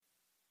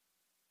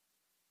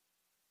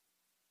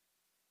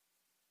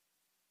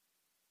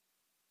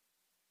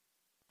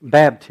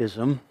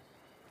Baptism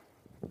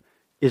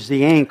is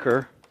the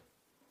anchor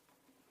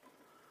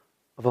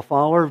of a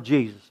follower of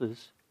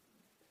Jesus'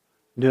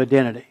 new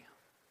identity.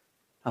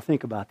 Now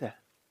think about that.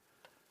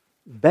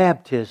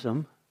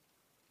 Baptism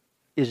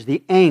is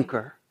the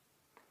anchor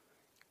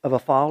of a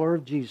follower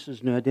of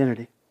Jesus' new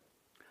identity.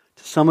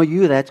 To some of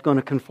you, that's going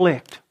to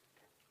conflict.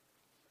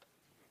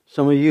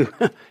 Some of you,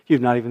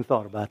 you've not even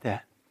thought about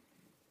that.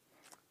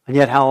 And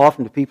yet, how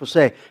often do people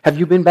say, "Have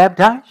you been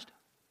baptized?"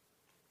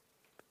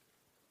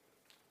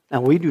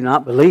 Now, we do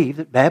not believe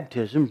that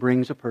baptism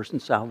brings a person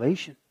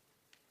salvation.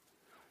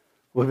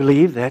 We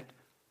believe that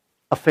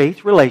a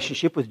faith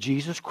relationship with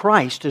Jesus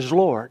Christ as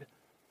Lord.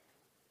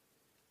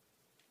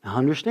 Now,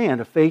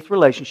 understand, a faith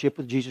relationship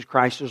with Jesus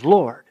Christ as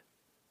Lord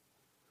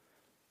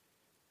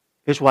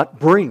is what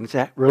brings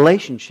that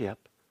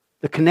relationship,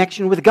 the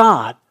connection with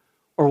God,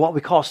 or what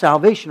we call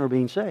salvation or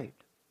being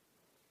saved.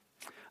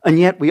 And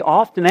yet we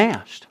often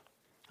ask,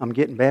 I'm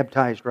getting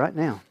baptized right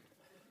now.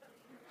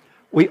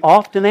 We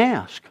often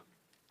ask,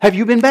 have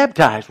you been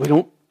baptized? We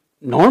don't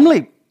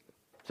normally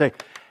say,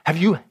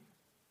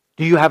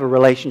 do you have a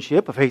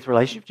relationship, a faith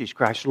relationship with Jesus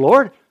Christ the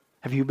Lord?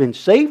 Have you been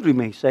saved? We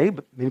may say,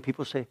 but many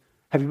people say,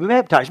 have you been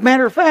baptized?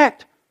 Matter of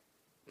fact,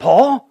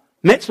 Paul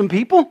met some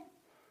people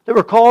that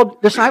were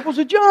called disciples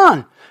of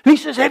John. And he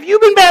says, have you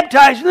been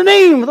baptized in the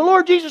name of the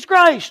Lord Jesus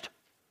Christ?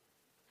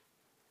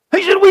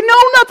 He said, we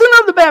know nothing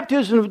of the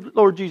baptism of the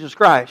Lord Jesus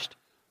Christ.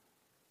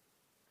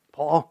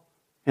 Paul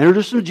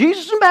introduced them to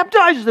Jesus and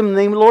baptizes them in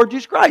the name of the Lord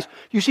Jesus Christ.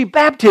 You see,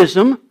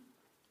 baptism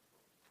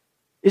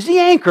is the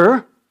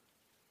anchor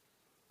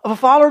of a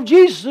follower of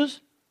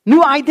Jesus'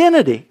 new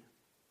identity.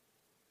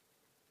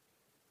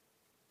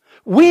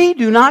 We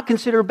do not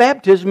consider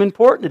baptism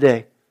important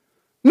today.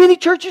 Many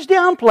churches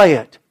downplay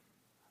it.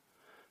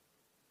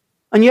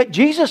 And yet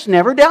Jesus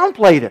never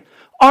downplayed it.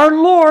 Our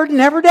Lord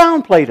never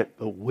downplayed it.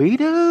 But we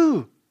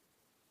do.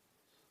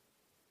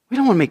 We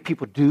don't want to make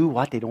people do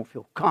what they don't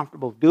feel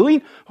comfortable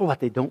doing or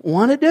what they don't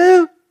want to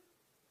do.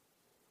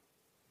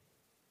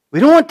 We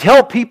don't want to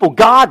tell people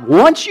God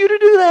wants you to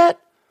do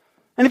that.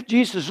 And if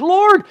Jesus is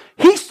Lord,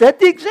 He set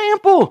the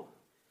example.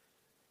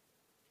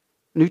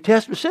 The New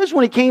Testament says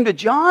when He came to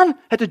John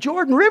at the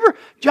Jordan River,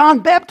 John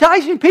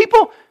baptizing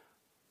people,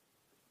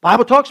 the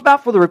Bible talks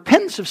about for the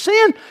repentance of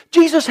sin.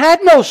 Jesus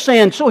had no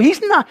sin, so He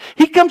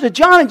comes to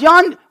John, and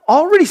John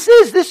already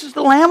says, this is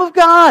the Lamb of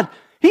God.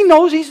 He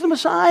knows He's the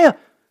Messiah.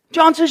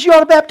 John says, you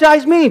ought to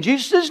baptize me. And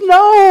Jesus says,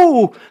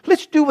 no.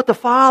 Let's do what the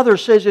Father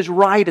says is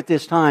right at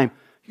this time.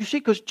 You see,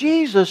 because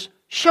Jesus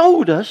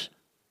showed us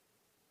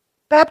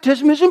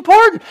baptism is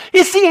important.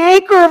 It's the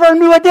anchor of our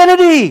new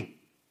identity.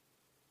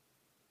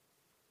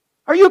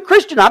 Are you a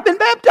Christian? I've been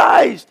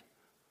baptized.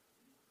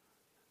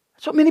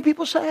 That's what many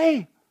people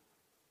say.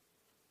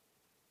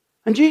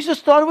 And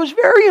Jesus thought it was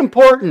very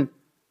important.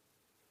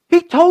 He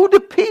told the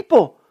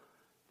people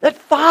that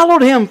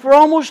followed Him for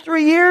almost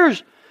 3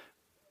 years,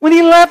 when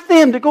He left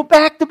them to go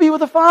back to be with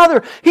the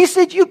Father, He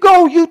said, you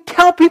go, you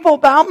tell people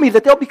about me,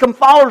 that they'll become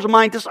followers of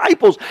mine,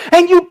 disciples,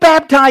 and you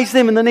baptize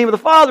them in the name of the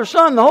Father,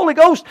 Son, and the Holy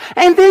Ghost,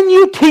 and then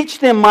you teach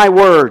them my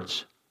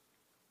words.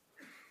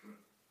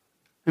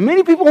 And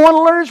many people want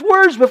to learn His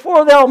words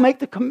before they'll make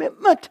the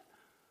commitment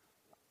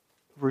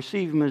of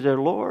receiving Him as their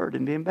Lord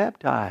and being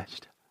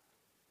baptized.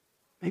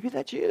 Maybe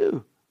that's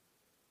you.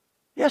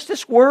 Yes,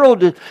 this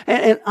world,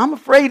 and I'm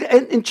afraid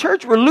in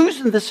church we're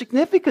losing the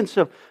significance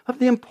of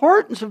the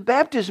importance of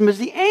baptism as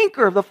the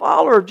anchor of the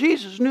follower of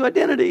Jesus' new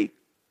identity.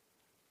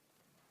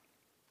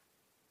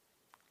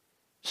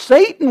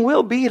 Satan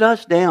will beat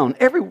us down,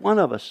 every one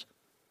of us.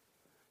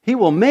 He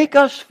will make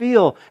us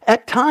feel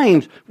at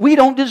times we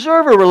don't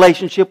deserve a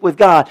relationship with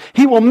God.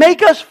 He will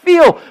make us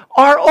feel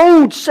our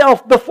old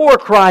self before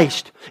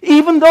Christ,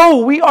 even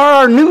though we are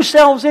our new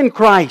selves in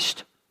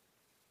Christ.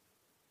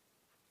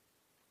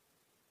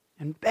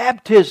 In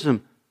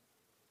baptism,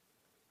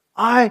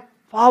 I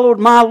followed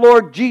my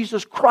Lord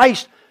Jesus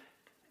Christ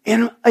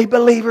in a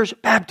believer's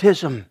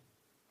baptism.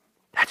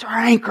 That's our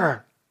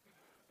anchor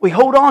we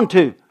hold on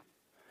to.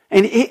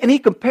 And he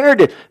compared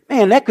it.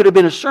 Man, that could have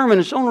been a sermon in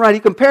its own right. He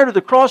compared it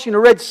to crossing the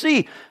Red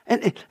Sea.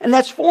 And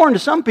that's foreign to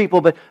some people.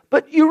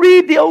 But you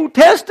read the Old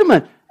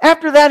Testament.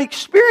 After that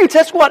experience,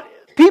 that's what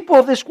people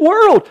of this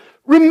world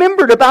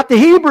remembered about the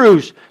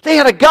Hebrews. They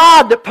had a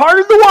God that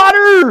parted the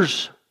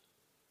waters.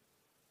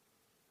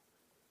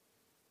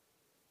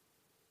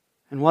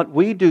 And what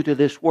we do to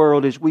this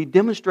world is we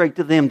demonstrate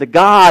to them the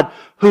God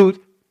who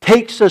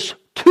takes us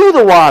to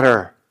the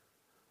water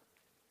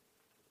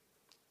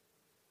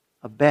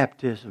of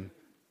baptism,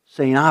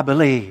 saying, I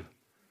believe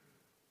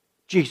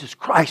Jesus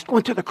Christ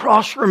went to the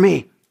cross for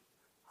me.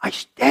 I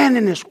stand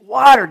in this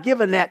water,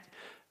 giving that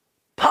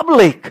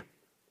public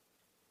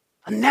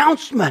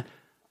announcement,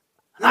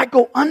 and I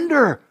go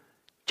under.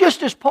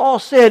 Just as Paul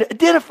said,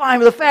 identifying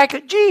with the fact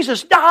that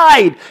Jesus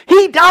died.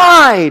 He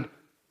died.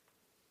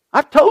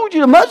 I've told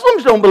you the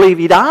Muslims don't believe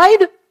He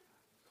died.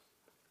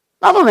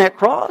 Not on that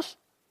cross.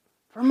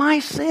 For my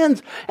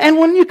sins. And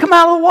when you come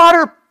out of the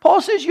water, Paul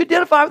says you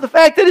identify with the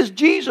fact that as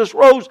Jesus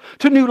rose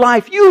to new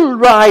life, you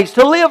rise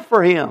to live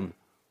for Him.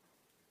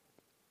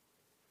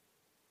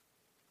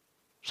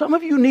 Some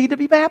of you need to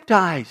be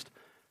baptized.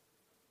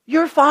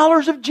 You're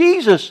followers of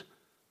Jesus.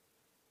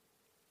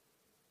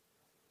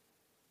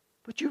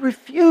 But you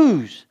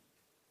refuse.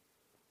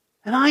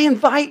 And I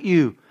invite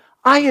you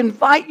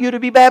to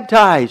be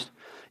baptized.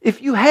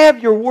 If you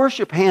have your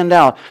worship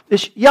handout,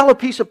 this yellow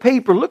piece of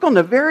paper, look on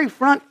the very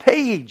front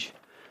page.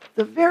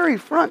 The very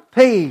front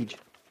page.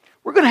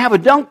 We're going to have a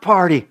dunk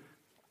party.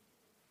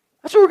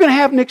 That's what we're going to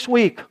have next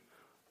week.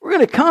 We're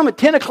going to come at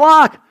 10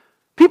 o'clock.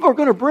 People are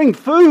going to bring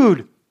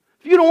food.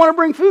 If you don't want to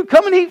bring food,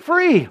 come and eat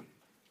free.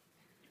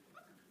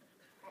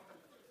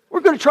 We're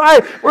going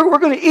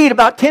to eat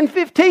about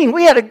 10:15.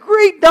 We had a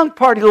great dunk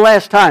party the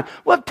last time.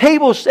 We'll have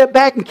tables set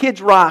back and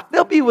kids rock.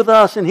 They'll be with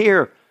us in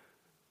here.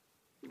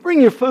 You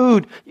bring your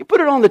food. You put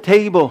it on the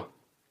table.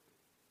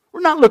 We're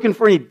not looking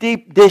for any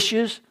deep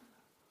dishes.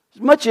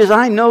 As much as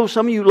I know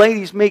some of you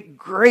ladies make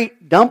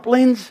great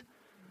dumplings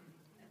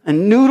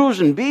and noodles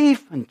and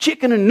beef and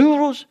chicken and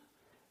noodles,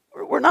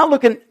 we're not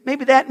looking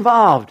maybe that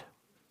involved.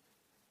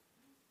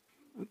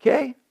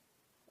 Okay?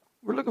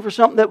 We're looking for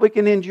something that we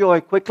can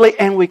enjoy quickly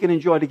and we can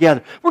enjoy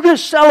together. We're going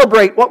to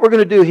celebrate what we're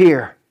going to do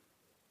here.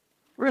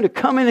 We're going to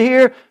come in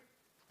here.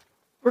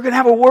 We're going to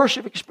have a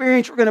worship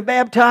experience. We're going to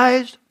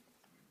baptize.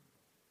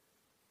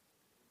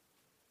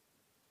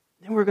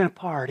 Then we're going to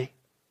party.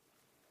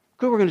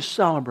 We're going to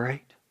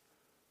celebrate.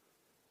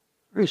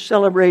 We're going to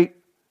celebrate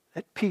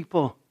that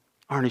people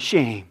aren't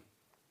ashamed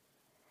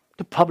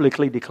to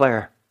publicly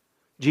declare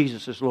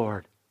Jesus is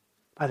Lord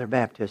by their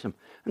baptism.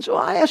 And so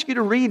I ask you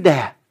to read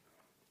that.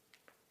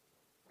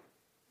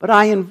 But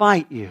I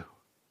invite you,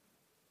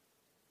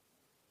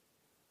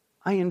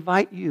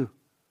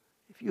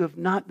 if you have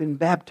not been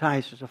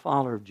baptized as a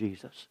follower of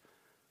Jesus,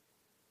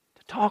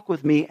 to talk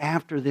with me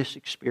after this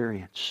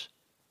experience.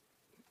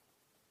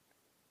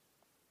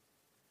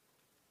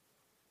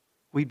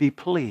 We'd be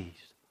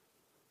pleased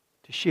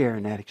to share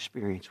in that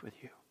experience with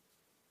you.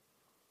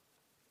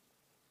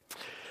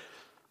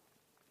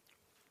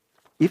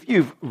 If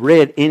you've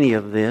read any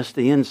of this,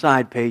 the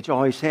inside page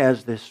always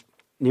has this,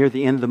 near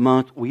the end of the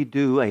month, we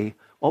do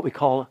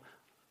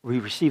we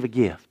receive a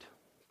gift.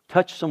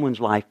 Touch someone's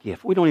life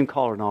gift. We don't even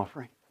call it an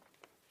offering.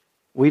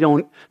 We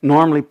don't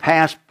normally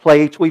pass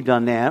plates. We've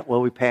done that.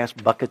 Well, we pass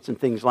buckets and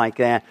things like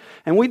that.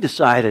 And we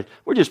decided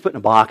we're just putting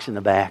a box in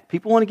the back.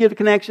 People want to give a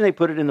connection, they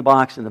put it in the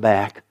box in the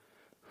back.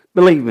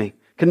 Believe me,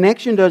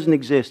 connection doesn't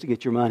exist to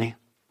get your money.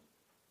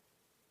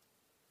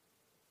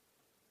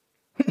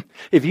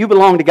 If you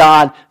belong to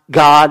God,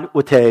 God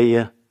will tell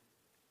you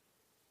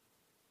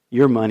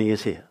your money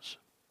is His.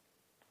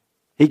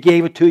 He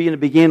gave it to you to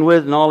begin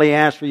with, and all He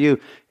asks for you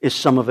is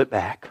some of it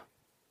back.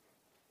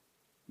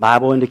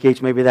 Bible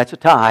indicates maybe that's a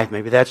tithe.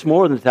 Maybe that's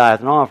more than a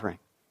tithe, an offering.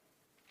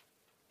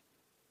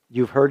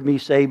 You've heard me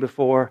say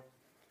before,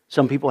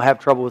 some people have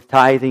trouble with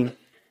tithing.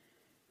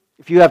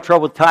 If you have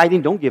trouble with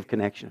tithing, don't give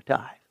connection a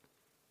tithe.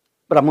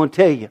 But I'm going to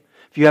tell you,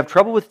 if you have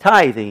trouble with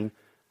tithing,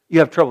 you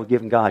have trouble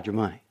giving God your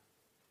money.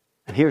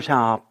 And here's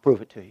how I'll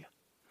prove it to you.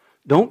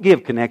 Don't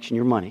give connection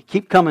your money.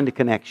 Keep coming to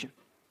connection.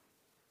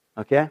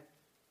 Okay?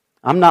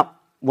 I'm not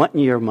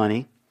wanting your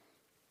money.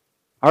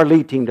 Our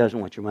lead team doesn't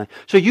want your money.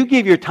 So you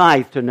give your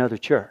tithe to another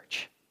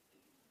church.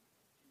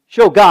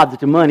 Show God that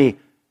the money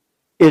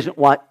isn't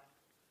what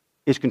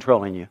is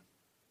controlling you.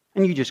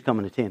 And you just come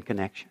and attend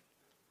connection.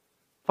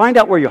 Find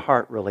out where your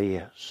heart really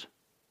is.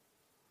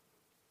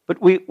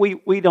 But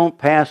we don't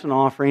pass an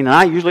offering. And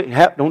I usually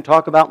don't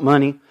talk about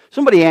money.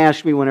 Somebody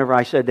asked me whenever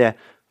I said that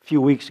a few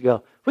weeks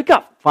ago, we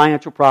got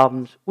financial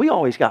problems. We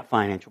always got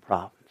financial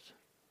problems.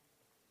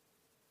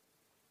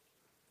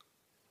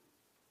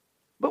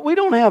 But we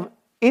don't have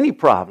any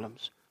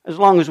problems as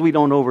long as we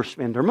don't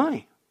overspend our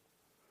money.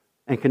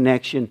 And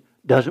connection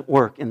doesn't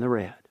work in the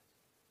red.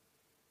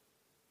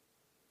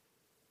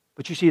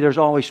 But you see, there's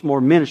always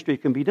more ministry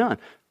that can be done.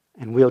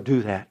 And we'll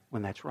do that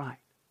when that's right.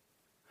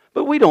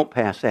 But we don't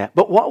pass that.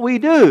 But what we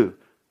do,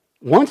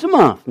 once a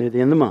month, near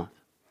the end of the month,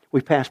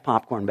 we pass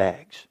popcorn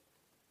bags.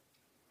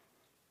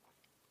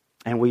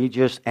 And we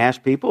just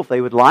ask people if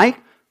they would like,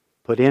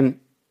 put in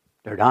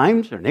their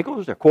dimes, their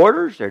nickels, their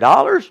quarters, their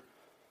dollars.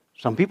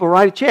 Some people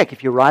write a check.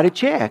 If you write a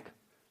check,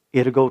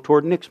 it'll go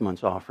toward next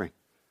month's offering.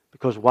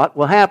 Because what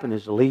will happen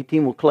is the lead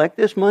team will collect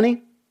this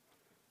money.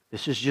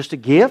 This is just a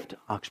gift.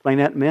 I'll explain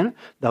that in a minute.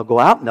 They'll go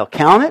out and they'll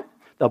count it.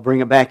 They'll bring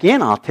it back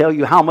in. I'll tell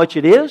you how much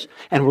it is.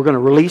 And we're going to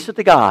release it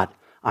to God.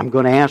 I'm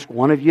going to ask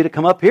one of you to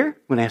come up here.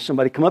 I'm going to ask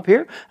somebody to come up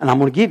here. And I'm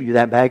going to give you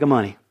that bag of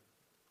money.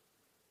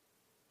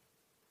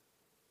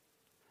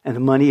 And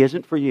the money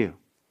isn't for you.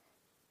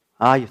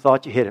 You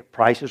thought you hit it.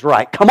 Price is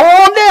right. Come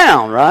on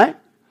down, right?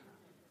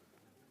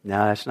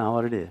 No, that's not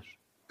what it is.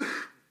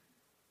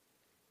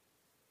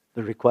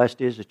 The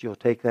request is that you'll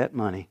take that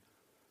money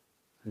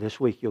and this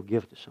week you'll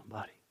give it to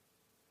somebody.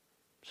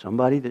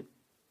 Somebody that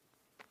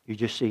you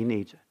just see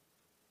needs it.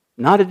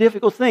 Not a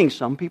difficult thing.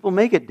 Some people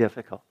make it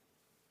difficult.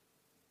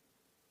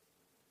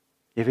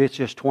 If it's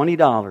just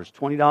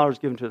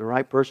 $20 given to the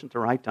right person at the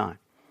right time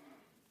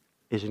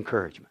is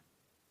encouragement.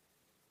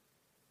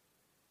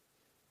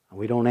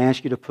 We don't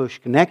ask you to push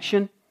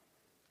connection.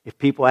 If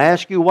people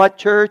ask you what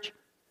church,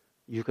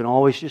 You can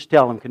always just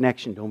tell them,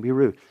 connection, don't be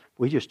rude.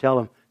 We just tell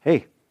them,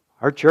 hey,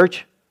 our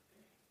church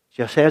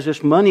just has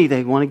this money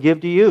they want to give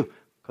to you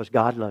because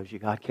God loves you.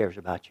 God cares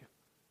about you.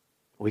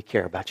 We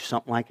care about you,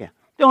 something like that.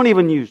 Don't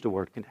even use the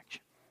word connection.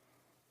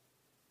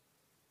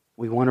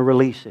 We want to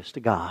release this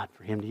to God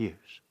for Him to use.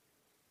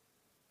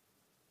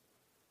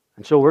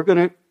 And so we're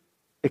going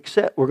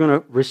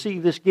to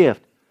receive this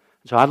gift.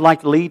 So I'd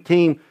like the lead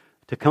team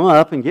to come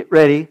up and get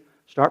ready,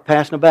 start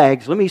passing the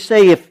bags. Let me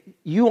say, if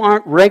you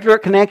aren't regular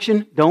at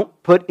Connection, don't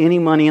put any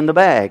money in the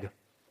bag.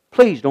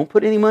 Please, don't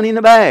put any money in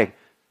the bag.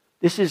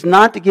 This is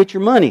not to get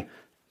your money.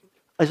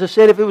 As I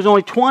said, if it was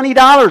only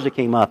 $20 that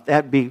came up,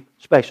 that'd be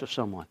special to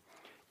someone.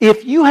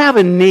 If you have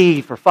a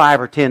need for $5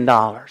 or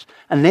 $10,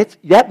 and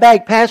that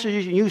bag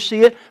passes and you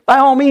see it, by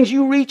all means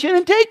you reach in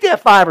and take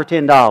that $5 or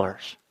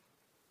 $10.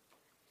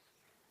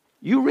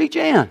 You reach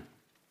in.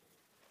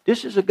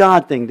 This is a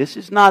God thing. This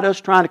is not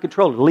us trying to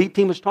control it. The lead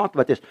team has talked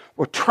about this.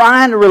 We're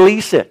trying to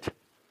release it.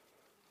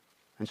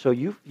 And so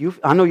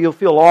I know you'll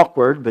feel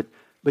awkward, but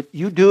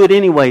you do it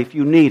anyway if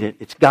you need it.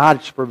 It's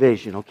God's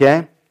provision,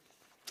 okay?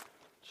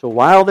 So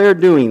while they're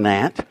doing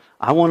that,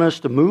 I want us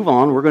to move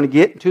on. We're going to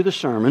get into the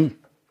sermon.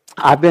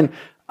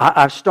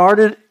 I've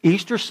started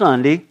Easter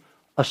Sunday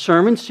a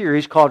sermon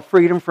series called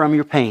Freedom from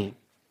Your Pain.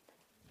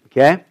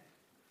 Okay?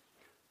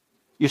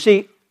 You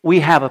see, we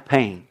have a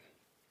pain.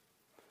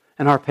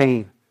 And our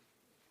pain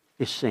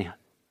is sin.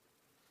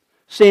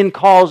 Sin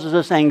causes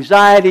us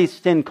anxiety.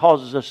 Sin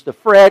causes us to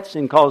fret.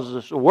 Sin causes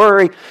us to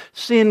worry.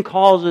 Sin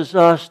causes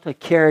us to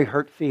carry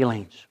hurt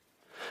feelings.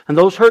 And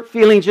those hurt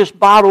feelings just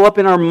bottle up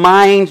in our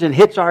minds and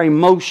hits our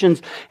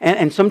emotions.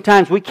 And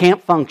sometimes we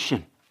can't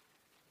function.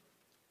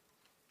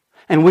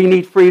 And we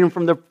need freedom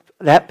from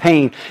that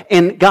pain.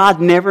 And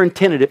God never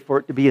intended it for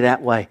it to be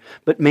that way.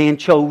 But man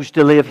chose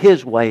to live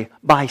his way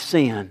by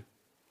sin.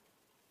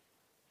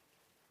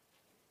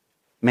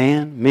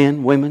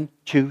 Men, women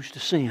choose to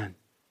sin.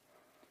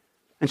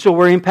 And so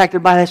we're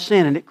impacted by that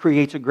sin, and it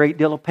creates a great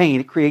deal of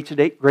pain. It creates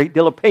a great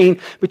deal of pain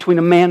between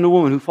a man and a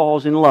woman who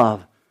falls in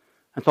love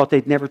and thought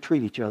they'd never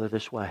treat each other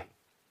this way.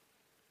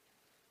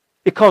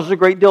 It causes a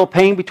great deal of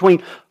pain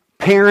between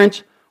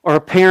parents or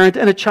a parent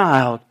and a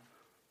child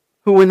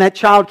who, when that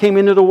child came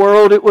into the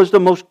world, it was the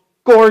most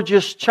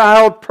gorgeous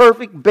child,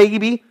 perfect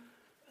baby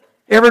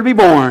ever to be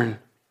born.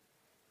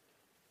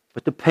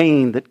 But the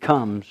pain that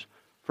comes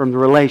from the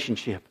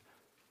relationship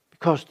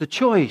because the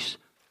choice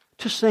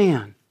to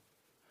sin.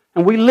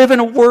 And we live in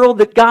a world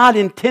that God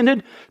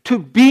intended to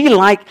be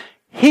like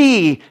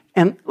He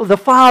and the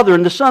Father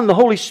and the Son and the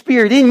Holy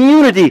Spirit in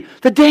unity.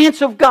 The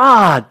dance of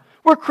God.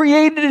 We're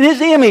created in His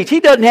image.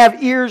 He doesn't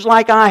have ears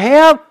like I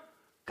have.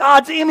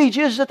 God's image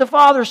is that the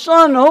Father,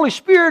 Son, and the Holy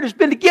Spirit has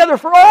been together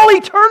for all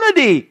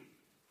eternity.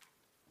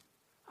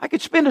 I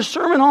could spend a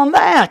sermon on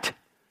that.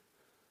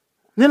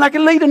 And then I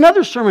could lead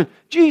another sermon.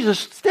 Jesus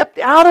stepped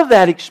out of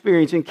that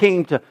experience and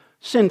came to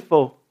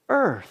sinful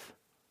earth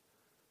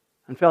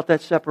and felt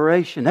that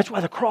separation. That's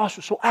why the cross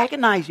was so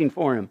agonizing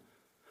for Him.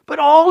 But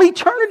all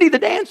eternity, the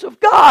dance of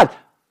God,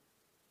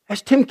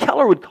 as Tim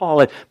Keller would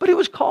call it. But it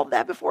was called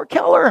that before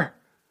Keller.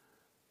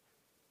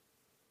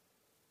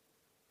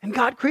 And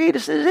God created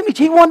us in His image.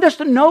 He wanted us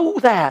to know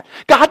that.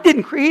 God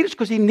didn't create us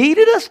because He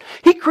needed us.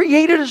 He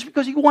created us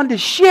because He wanted to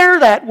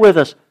share that with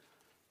us.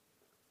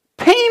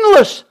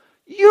 Painless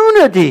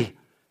unity.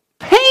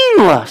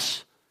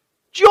 Painless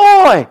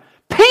joy.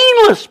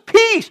 Painless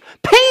peace.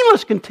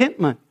 Painless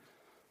contentment.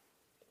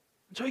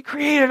 And so He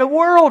created a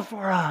world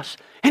for us.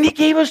 And He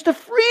gave us the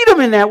freedom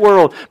in that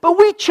world. But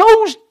we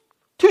chose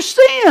to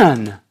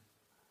sin.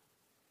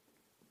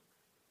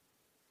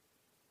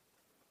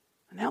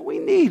 And now we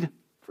need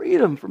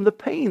freedom from the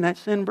pain that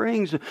sin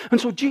brings. And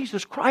so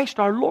Jesus Christ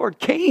our Lord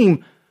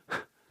came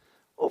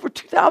over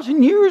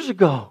 2,000 years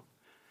ago.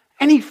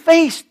 And He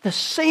faced the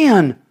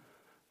sin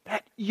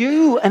that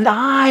you and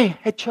I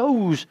had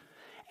chose.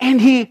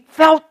 And He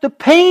felt the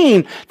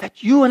pain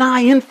that you and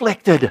I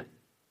inflicted.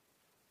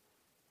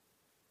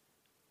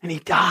 And He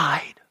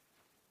died.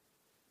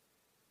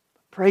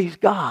 Praise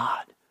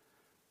God.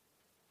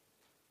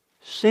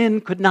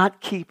 Sin could not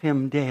keep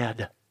Him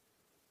dead.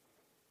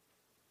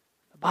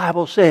 The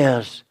Bible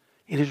says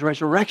in His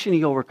resurrection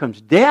He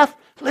overcomes death,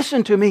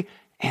 listen to me,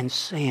 and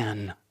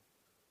sin.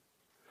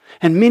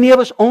 And many of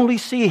us only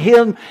see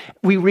Him,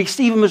 we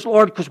receive Him as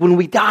Lord because when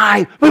we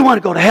die, we want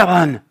to go to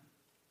heaven.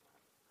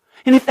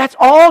 And if that's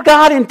all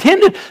God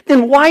intended,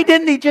 then why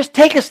didn't He just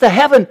take us to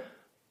heaven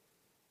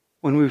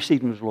when we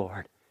received Him as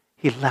Lord?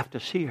 He left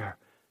us here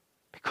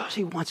because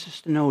He wants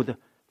us to know the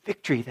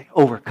victory that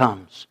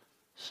overcomes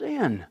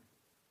sin.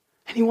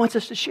 And He wants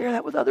us to share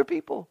that with other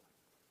people.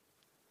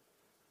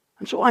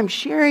 And so I'm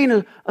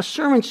sharing a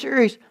sermon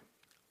series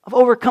of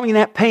overcoming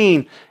that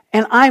pain.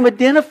 And I'm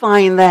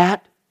identifying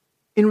that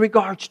in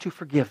regards to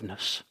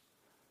forgiveness.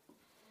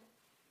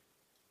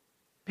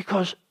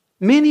 Because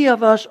many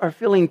of us are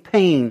feeling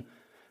pain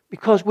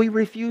because we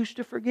refuse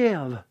to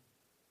forgive.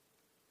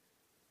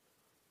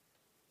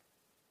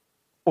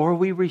 Or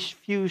we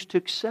refuse to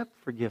accept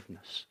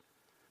forgiveness.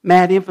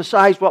 Matt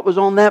emphasized what was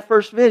on that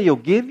first video.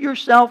 Give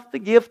yourself the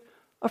gift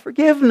of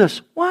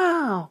forgiveness.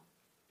 Wow.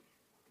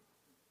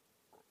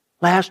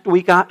 Last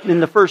week in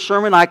the first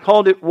sermon, I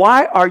called it,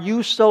 Why Are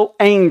You So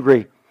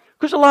Angry?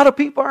 Because a lot of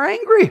people are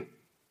angry.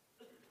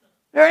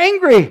 They're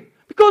angry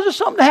because of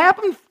something that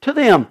happened to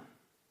them.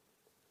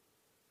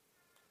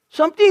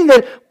 Something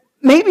that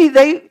maybe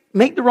they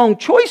made the wrong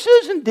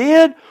choices and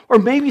did, or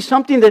maybe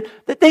something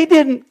that they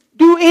didn't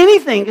do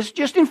anything. It's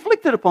just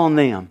inflicted upon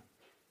them.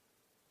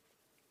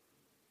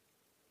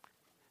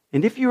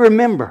 And if you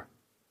remember,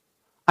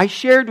 I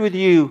shared with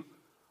you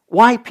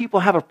why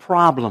people have a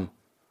problem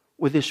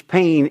with this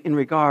pain in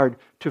regard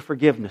to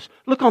forgiveness.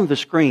 Look on the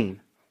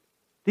screen.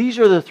 These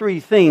are the 3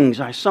 things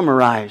I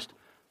summarized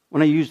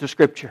when I used the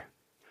scripture.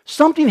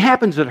 Something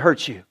happens that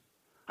hurts you.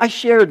 I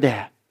shared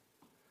that.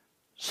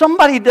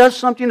 Somebody does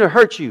something that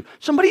hurts you.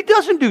 Somebody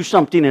doesn't do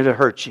something that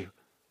hurts you.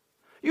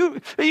 You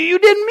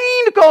didn't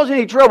mean to cause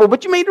any trouble,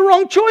 but you made the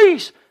wrong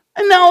choice.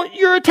 And now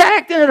you're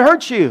attacked and it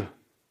hurts you.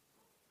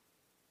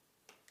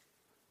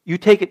 You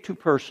take it too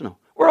personal.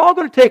 We're all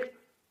going to take,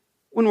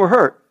 when we're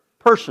hurt,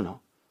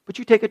 personal. But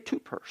you take it too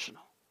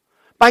personal.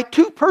 By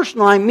too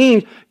personal, I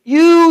mean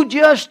you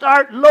just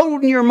start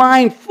loading your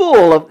mind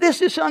full of,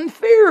 this is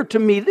unfair to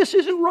me, this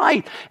isn't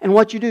right. And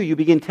what you do, you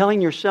begin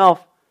telling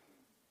yourself,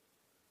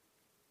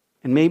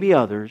 and maybe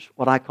others,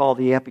 what I call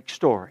the epic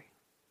story.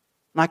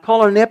 And I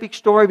call it an epic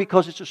story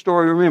because it's a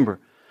story to remember.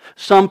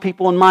 Some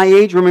people in my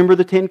age remember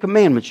the 10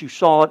 Commandments. You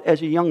saw it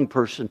as a young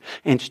person.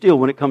 And still,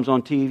 when it comes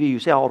on TV, you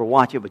say, I ought to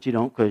watch it, but you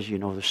don't because you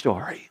know the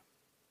story.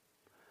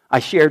 I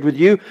shared with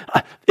you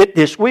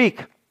this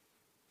week.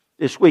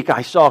 This week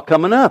I saw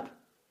coming up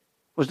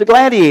was The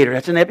Gladiator.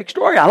 That's an epic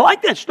story. I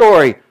like that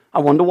story. I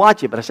wanted to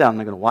watch it, but I said, I'm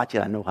not going to watch it.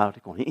 I know how it's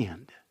going to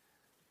end.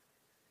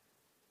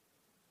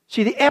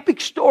 See, the epic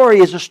story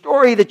is a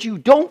story that you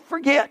don't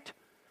forget.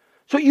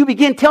 So you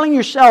begin telling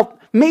yourself,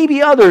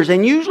 maybe others,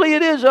 and usually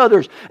it is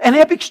others, an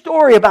epic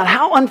story about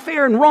how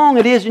unfair and wrong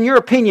it is in your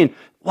opinion.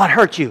 What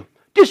hurt you?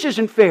 This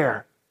isn't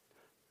fair.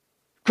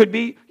 Could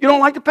be you don't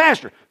like the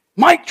pastor.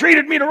 Mike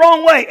treated me the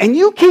wrong way. And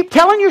you keep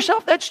telling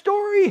yourself that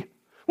story.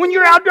 When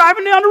you're out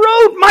driving down the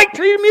road, Mike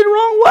treated me the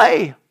wrong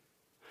way.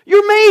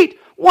 Your mate,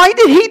 why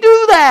did he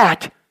do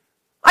that?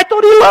 I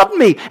thought he loved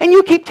me. And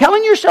you keep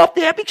telling yourself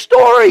the epic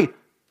story.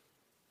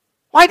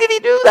 Why did he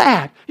do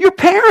that? Your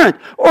parent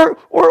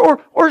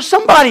or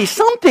somebody,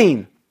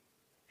 something.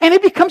 And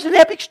it becomes an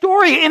epic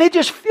story and it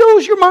just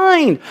fills your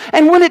mind.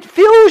 And when it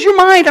fills your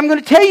mind, I'm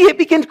going to tell you, it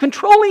begins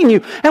controlling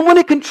you. And when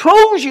it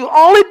controls you,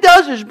 all it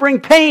does is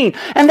bring pain.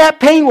 And that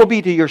pain will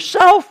be to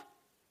yourself.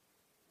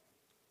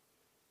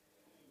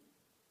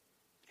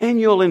 And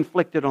you'll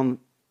inflict it on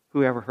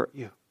whoever hurt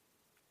you.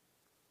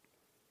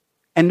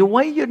 And the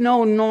way you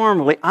know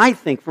normally, I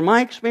think, from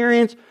my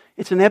experience,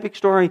 it's an epic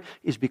story,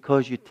 is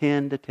because you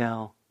tend to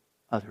tell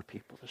other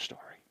people the story.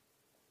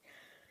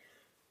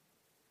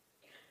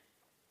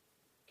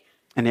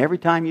 And every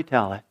time you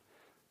tell it,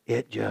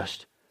 it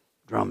just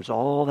drums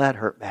all that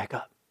hurt back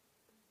up.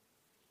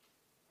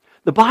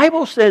 The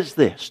Bible says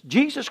this.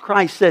 Jesus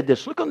Christ said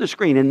this. Look on the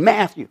screen in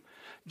Matthew.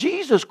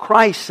 Jesus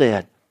Christ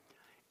said,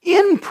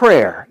 in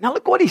prayer, now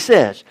look what he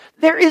says,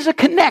 there is a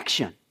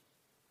connection.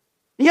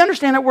 Do you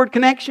understand that word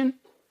connection?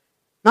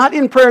 Not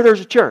in prayer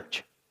there's a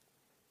church.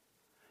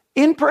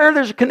 In prayer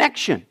there's a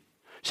connection.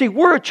 See,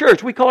 we're a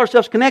church. We call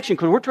ourselves Connection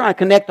because we're trying to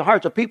connect the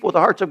hearts of people with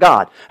the hearts of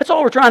God. That's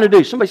all we're trying to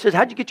do. Somebody says,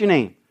 how'd you get your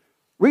name?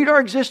 Read our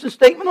existence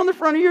statement on the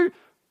front of your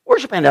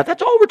worship handout.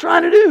 That's all we're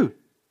trying to do.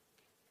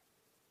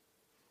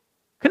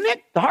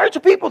 Connect the hearts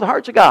of people with the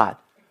hearts of God.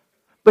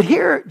 But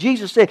here,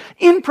 Jesus said,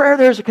 in prayer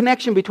there's a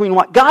connection between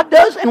what God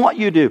does and what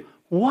you do.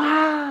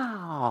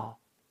 Wow!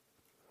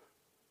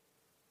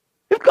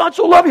 If God's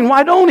so loving,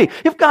 why don't He?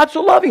 If God's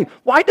so loving,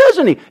 why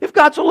doesn't He? If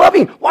God's so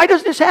loving, why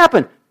does this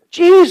happen?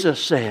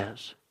 Jesus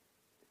says,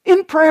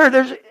 in prayer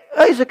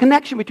there's a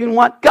connection between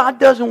what God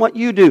does and what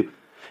you do.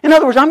 In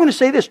other words, I'm going to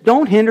say this,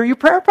 don't hinder your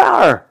prayer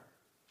power.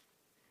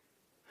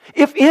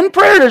 If in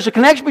prayer there's a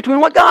connection between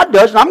what God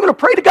does, and I'm going to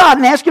pray to God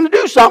and ask Him to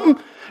do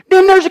something,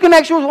 then there's a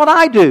connection with what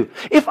I do.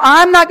 If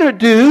I'm not going to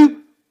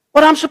do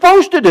what I'm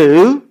supposed to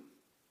do,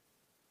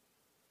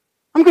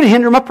 I'm going to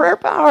hinder my prayer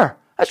power.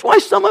 That's why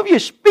some of you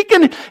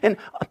speaking, and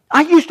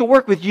I used to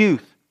work with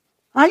youth.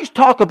 I used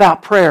to talk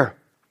about prayer.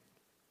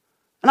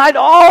 And I'd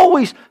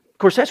always, of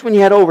course, that's when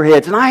you had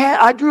overheads. And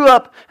I drew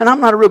up, and I'm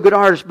not a real good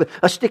artist, but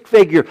a stick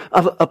figure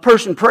of a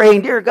person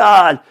praying, Dear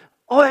God,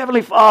 oh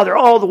Heavenly Father,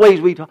 all the ways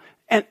we talk.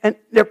 And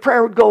their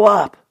prayer would go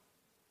up.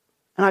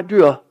 And I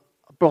drew a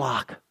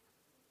block.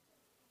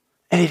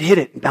 And it hit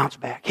it and bounced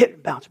back, hit it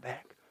and bounced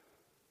back.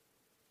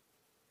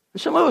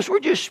 And some of us were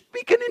just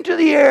speaking into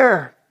the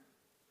air.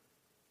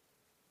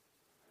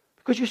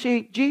 Because you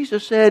see,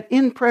 Jesus said,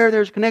 in prayer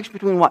there's a connection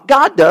between what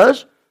God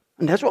does,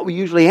 and that's what we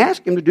usually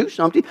ask Him to do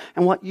something,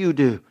 and what you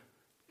do.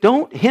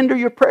 Don't hinder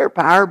your prayer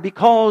power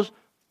because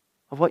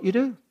of what you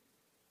do.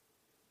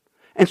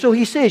 And so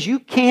He says, you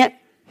can't,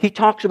 He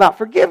talks about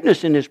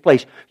forgiveness in this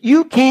place.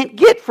 You can't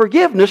get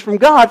forgiveness from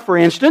God, for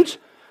instance,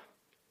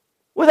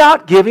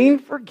 without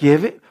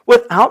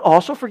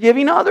also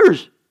forgiving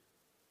others.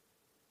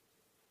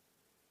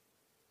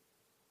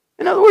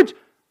 In other words,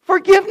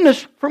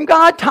 forgiveness from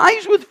God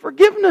ties with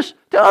forgiveness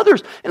to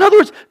others. In other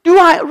words, do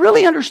I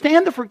really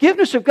understand the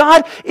forgiveness of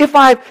God if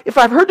I've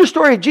heard the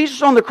story of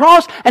Jesus on the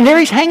cross and there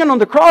He's hanging on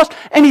the cross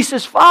and He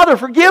says, Father,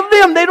 forgive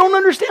them. They don't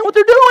understand what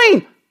they're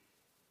doing.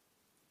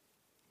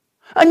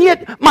 And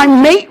yet my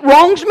mate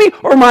wrongs me,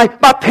 or my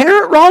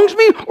parent wrongs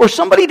me, or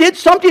somebody did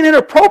something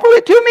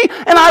inappropriate to me,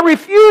 and I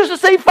refuse to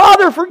say,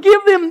 Father,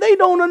 forgive them. They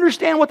don't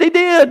understand what they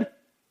did.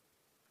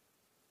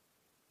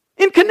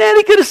 In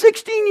Connecticut, a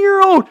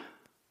 16-year-old,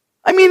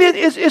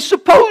 it's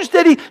supposed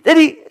that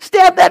he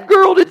stabbed that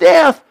girl to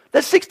death,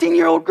 that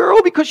 16-year-old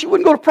girl, because she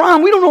wouldn't go to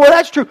prom. We don't know whether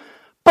that's true.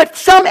 But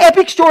some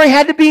epic story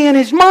had to be in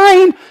his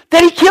mind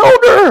that he killed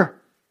her.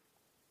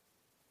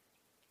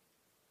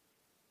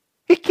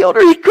 He killed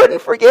her. He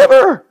couldn't forgive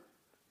her.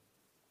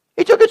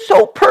 He took it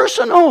so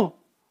personal.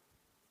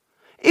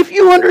 If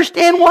you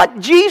understand what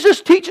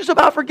Jesus teaches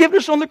about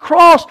forgiveness on the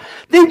cross,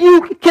 then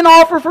you can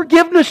offer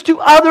forgiveness to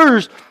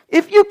others.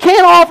 If you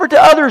can't offer to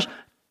others,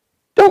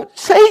 don't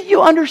say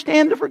you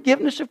understand the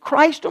forgiveness of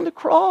Christ on the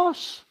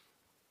cross.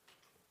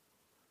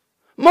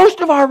 Most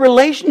of our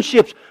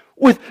relationships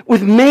with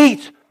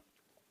mates,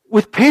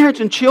 with parents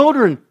and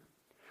children,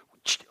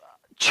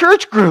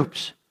 church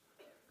groups,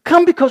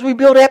 come because we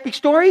build epic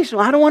stories, so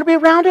I don't want to be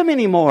around them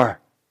anymore.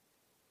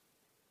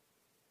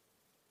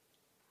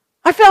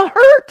 I felt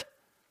hurt.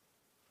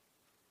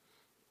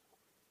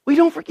 We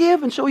don't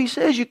forgive, and so he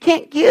says you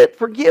can't get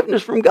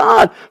forgiveness from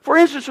God, for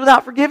instance,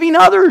 without forgiving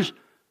others.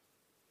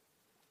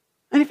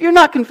 And if you're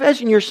not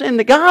confessing your sin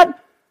to God,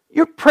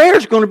 your prayer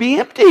is going to be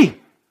empty.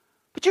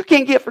 But you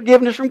can't get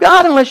forgiveness from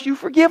God unless you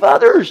forgive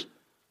others.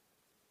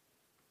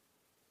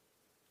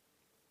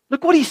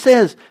 Look what he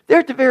says there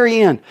at the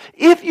very end.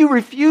 If you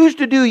refuse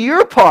to do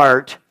your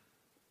part,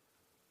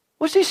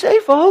 what's he say,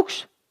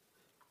 folks?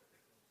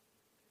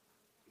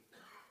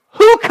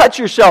 Who cuts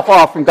yourself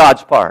off from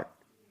God's part?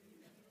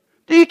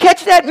 Do you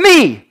catch that?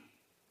 Me.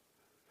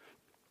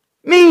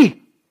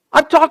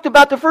 I've talked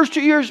about the first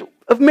 2 years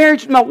of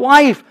marriage with my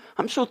wife.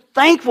 I'm so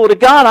thankful to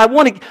God. I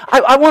want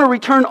to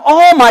return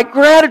all my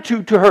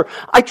gratitude to her.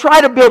 I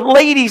try to build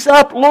ladies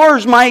up.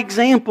 Laura's my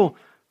example.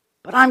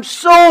 But I'm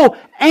so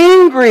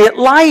angry at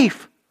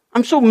life.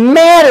 I'm so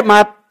mad at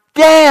my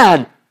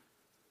dad.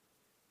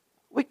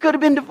 We could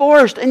have been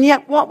divorced, and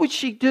yet what would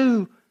she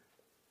do?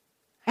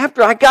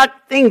 After God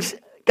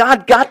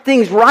got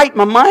things right in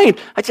my mind,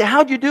 I'd say,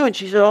 how'd you do? And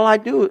she said, all I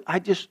do,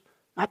 I'd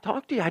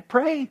talk to you, I'd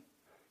pray.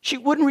 She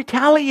wouldn't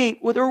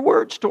retaliate with her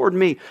words toward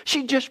me.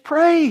 She'd just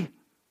pray.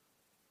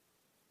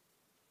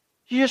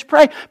 You just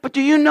pray. But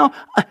do you know,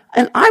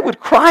 and I would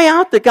cry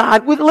out to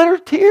God with little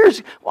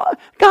tears.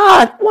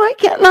 God, why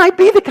can't I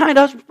be the kind of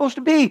husband I'm supposed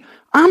to be?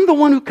 I'm the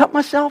one who cut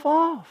myself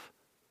off.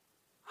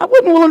 I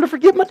wasn't willing to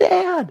forgive my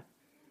dad.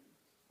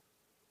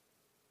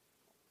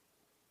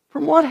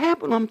 From what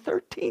happened, I'm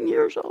 13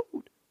 years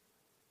old.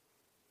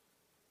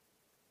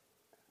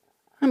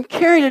 I'm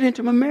carrying it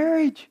into my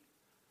marriage.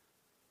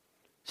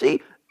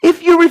 See,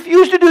 if you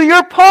refuse to do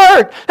your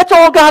part, that's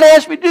all God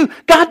asked me to do.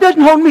 God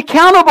doesn't hold me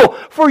accountable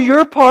for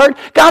your part.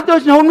 God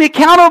doesn't hold me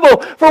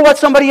accountable for what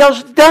somebody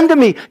else has done to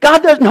me.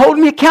 God doesn't hold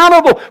me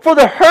accountable for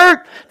the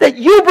hurt that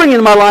you bring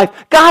into my life.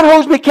 God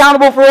holds me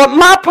accountable for what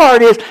my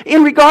part is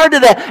in regard to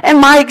that. And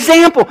my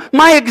example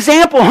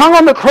hung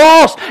on the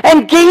cross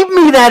and gave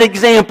me that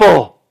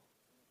example.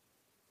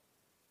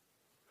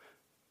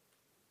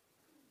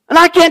 And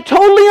I can't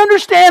totally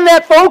understand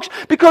that, folks,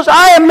 because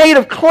I am made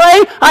of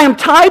clay. I am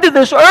tied to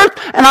this earth,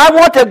 and I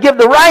want to give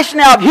the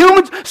rationale of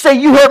humans, say,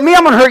 you hurt me,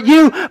 I'm going to hurt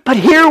you. But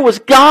here was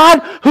God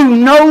who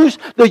knows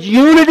the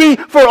unity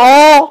for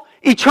all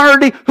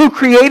eternity, who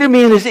created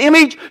me in His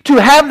image, to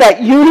have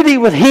that unity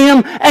with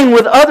Him and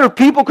with other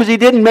people, because He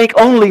didn't make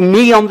only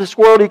me on this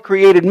world. He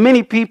created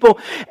many people.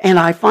 And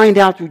I find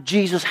out through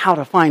Jesus how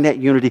to find that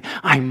unity.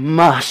 I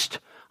must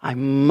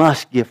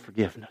give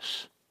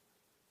forgiveness.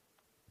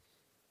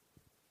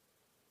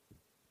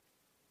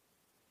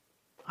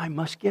 I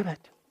must give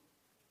it.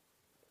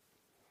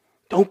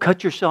 Don't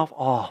cut yourself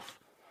off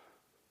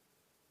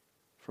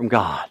from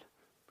God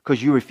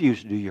because you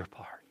refuse to do your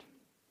part.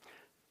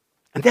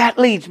 And that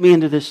leads me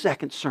into this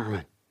second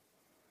sermon.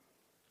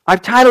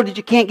 I've titled it,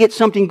 You Can't Get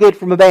Something Good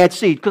from a Bad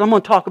Seed, because I'm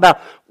going to talk about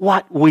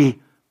what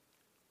we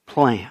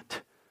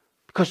plant.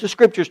 Because the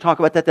Scriptures talk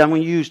about that I'm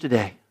going to use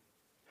today.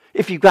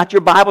 If you've got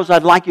your Bibles,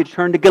 I'd like you to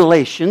turn to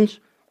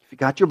Galatians. If you've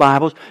got your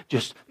Bibles,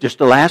 just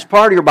the last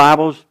part of your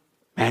Bibles,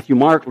 Matthew,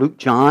 Mark, Luke,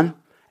 John,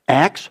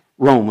 Acts,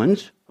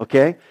 Romans,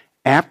 okay?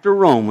 After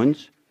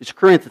Romans, it's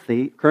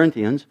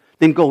Corinthians,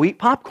 then go eat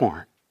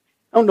popcorn.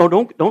 Oh, no,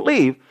 don't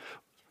leave.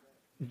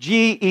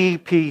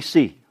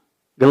 GEPC.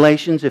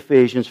 Galatians,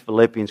 Ephesians,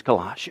 Philippians,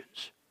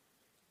 Colossians.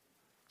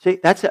 See,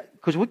 that's it,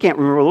 because we can't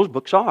remember what those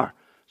books are.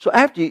 So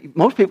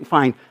most people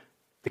find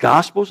the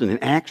Gospels and then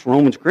Acts,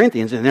 Romans,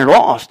 Corinthians, and they're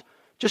lost.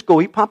 Just go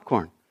eat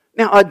popcorn.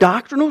 Now, a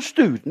doctrinal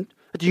student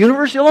at the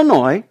University of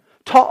Illinois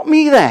taught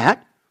me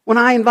that when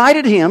I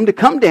invited him to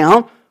come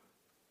down,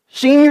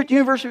 senior at the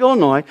University of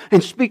Illinois,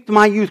 and speak to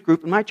my youth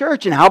group in my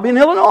church in Albion,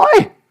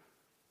 Illinois.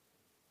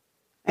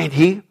 And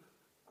he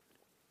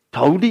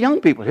told the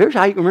young people, here's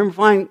how you can remember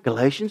finding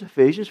Galatians,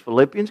 Ephesians,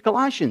 Philippians,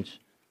 Colossians.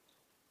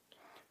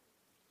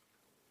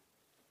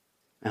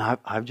 And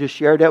I've just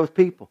shared that with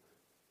people.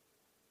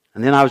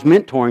 And then I was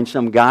mentoring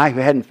some guy who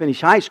hadn't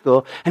finished high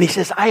school, and he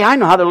says, hey, I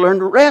know how to learn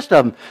the rest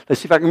of them.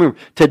 Let's see if I can remember.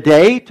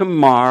 Today,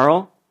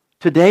 tomorrow,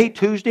 today,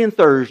 Tuesday, and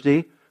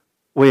Thursday,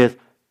 with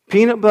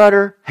peanut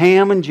butter,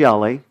 ham, and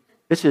jelly.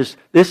 This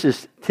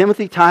is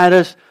Timothy,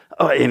 Titus.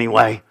 Oh,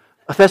 anyway,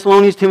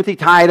 Thessalonians, Timothy,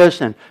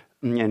 Titus, and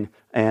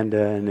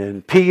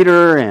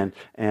Peter,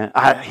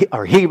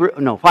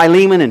 or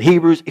Philemon and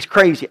Hebrews. It's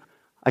crazy.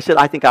 I said,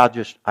 I think I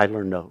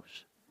learned those.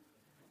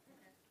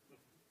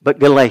 But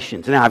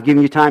Galatians. Now, I've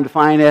given you time to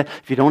find that.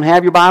 If you don't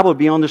have your Bible, it'll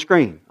be on the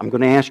screen. I'm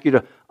going to ask you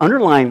to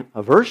underline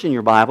a verse in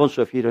your Bible.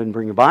 So if you didn't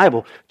bring your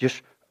Bible,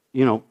 just,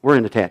 we're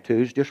into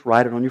tattoos. Just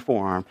write it on your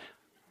forearm.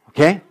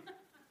 Okay?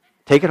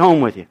 Take it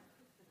home with you.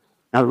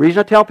 Now, the reason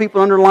I tell people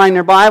to underline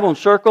their Bible and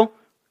circle,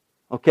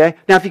 okay?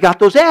 Now, if you got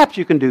those apps,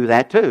 you can do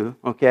that too,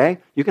 okay?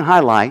 You can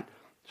highlight.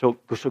 So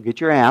get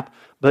your app.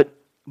 But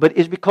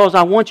it's because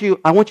I want you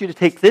to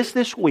take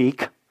this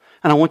week,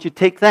 and I want you to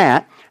take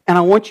that, and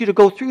I want you to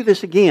go through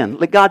this again.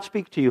 Let God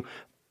speak to you.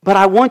 But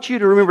I want you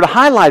to remember the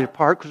highlighted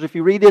part, because if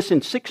you read this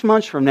in 6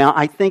 months from now,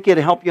 I think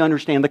it'll help you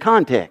understand the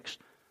context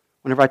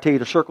whenever I tell you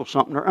to circle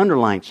something or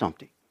underline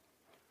something.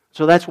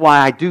 So that's why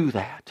I do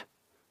that.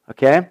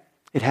 Okay?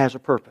 It has a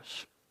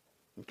purpose.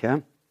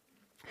 Okay?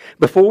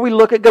 Before we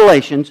look at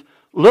Galatians,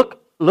 look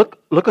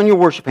on your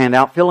worship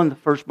handout. Fill in the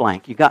first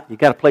blank. You got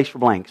a place for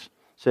blanks. It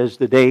says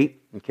the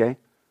date. Okay?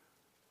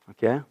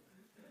 Okay?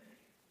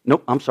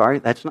 Nope, I'm sorry.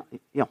 That's not.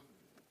 Yeah.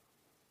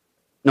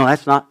 No,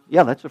 that's not.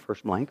 Yeah, that's the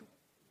first blank.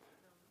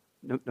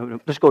 No.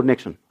 Let's go to the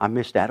next one. I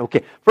missed that.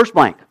 Okay, first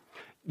blank.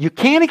 You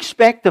can't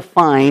expect to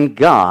find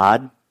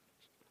God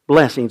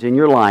blessings in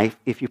your life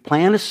if you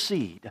plant a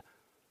seed,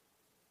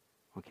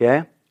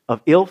 okay,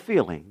 of ill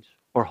feelings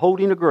or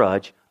holding a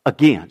grudge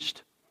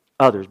against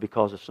others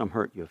because of some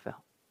hurt you have felt.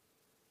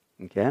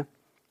 Okay?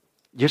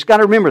 Just got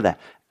to remember that.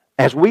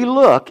 As we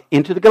look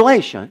into the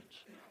Galatians,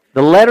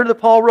 the letter that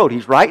Paul wrote,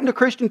 he's writing to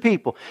Christian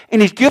people, and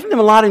he's giving them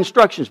a lot of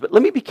instructions. But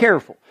let me be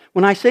careful.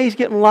 When I say he's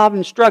getting a lot of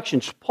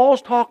instructions,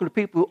 Paul's talking to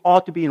people who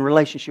ought to be in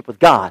relationship with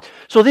God.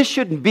 So this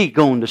shouldn't be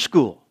going to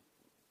school.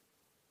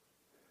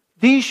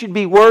 These should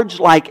be words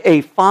like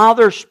a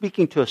father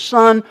speaking to a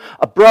son,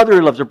 a brother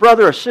who loves a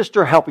brother, a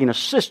sister helping a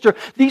sister.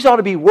 These ought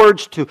to be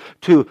words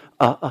to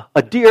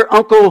a dear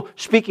uncle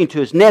speaking to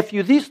his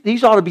nephew.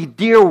 These ought to be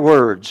dear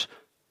words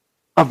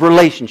of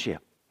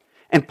relationship.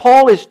 And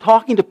Paul is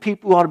talking to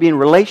people who ought to be in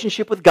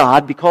relationship with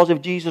God because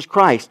of Jesus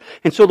Christ.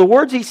 And so the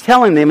words he's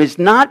telling them is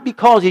not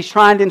because he's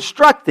trying to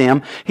instruct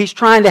them. He's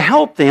trying to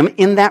help them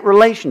in that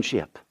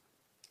relationship.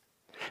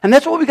 And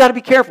that's what we've got to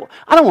be careful.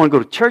 I don't want to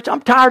go to church.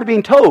 I'm tired of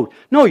being told.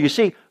 No, you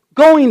see,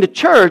 going to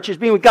church is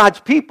being with God's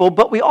people,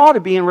 but we ought to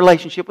be in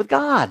relationship with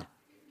God.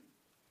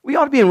 We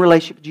ought to be in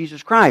relationship with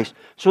Jesus Christ.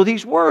 So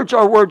these words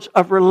are words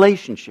of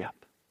relationship.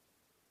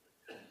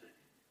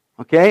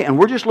 Okay? And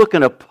we're just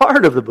looking at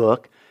part of the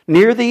book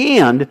near the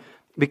end,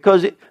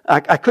 because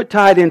I could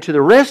tie it into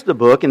the rest of the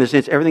book in the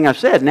sense everything I've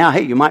said. Now,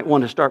 hey, you might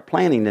want to start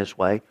planning this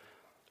way.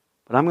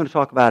 But I'm going to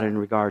talk about it in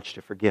regards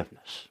to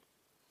forgiveness.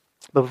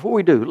 But before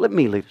we do, let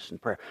me lead us in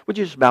prayer. Would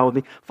you just bow with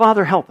me?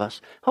 Father, help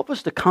us. Help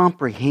us to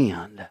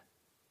comprehend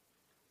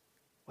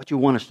what you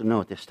want us to know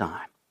at this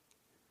time.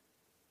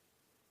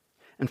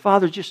 And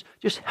Father, just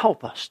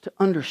help us to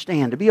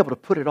understand, to be able to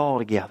put it all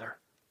together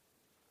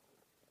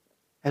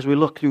as we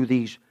look through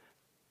these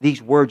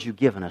words you've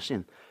given us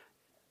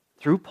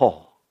through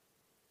Paul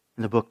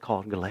in the book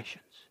called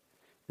Galatians.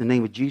 In the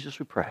name of Jesus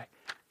we pray.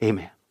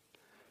 Amen.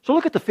 So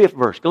look at the 5th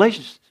verse,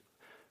 Galatians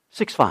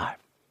 6:5.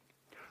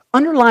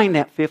 Underline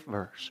that 5th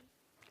verse.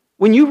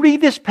 When you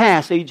read this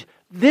passage,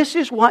 this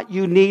is what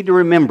you need to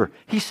remember.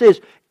 He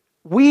says,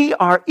 we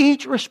are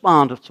each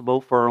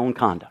responsible for our own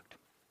conduct.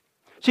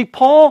 See,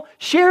 Paul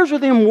shares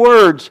with them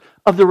words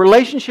of the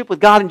relationship with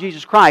God and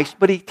Jesus Christ,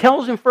 but he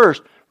tells them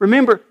first,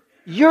 remember,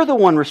 you're the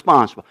one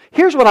responsible.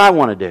 Here's what I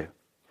want to do.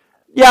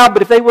 Yeah,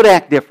 but if they would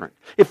act different,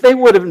 if they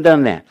would have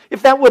done that,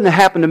 if that wouldn't have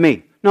happened to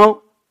me.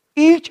 No,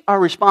 each are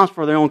responsible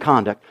for their own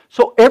conduct.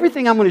 So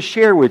everything I'm going to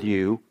share with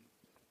you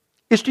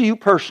is to you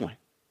personally.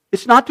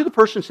 It's not to the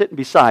person sitting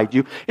beside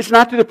you. It's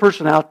not to the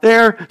person out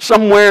there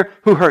somewhere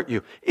who hurt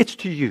you. It's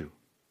to you.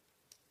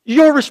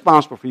 You're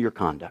responsible for your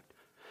conduct.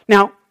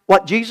 Now,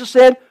 what Jesus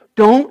said,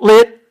 don't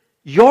let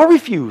your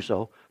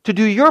refusal to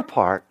do your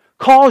part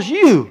cause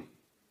you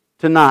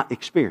to not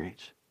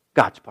experience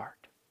God's part.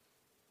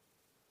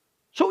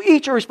 So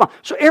each are responsible.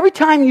 So every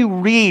time you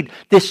read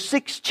this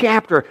 6th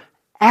chapter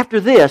after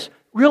this,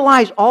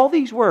 realize all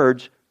these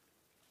words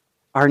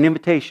are an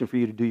invitation for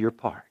you to do your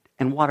part.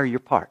 And what are your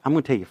part? I'm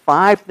going to tell you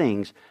 5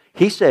 things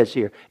he says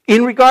here.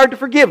 In regard to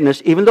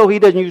forgiveness, even though he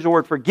doesn't use the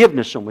word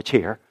forgiveness so much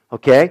here,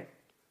 okay?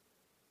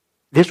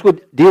 This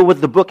would deal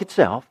with the book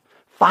itself.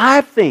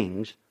 5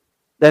 things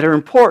that are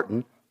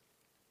important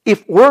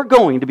if we're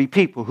going to be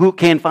people who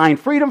can find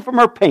freedom from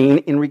our pain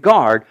in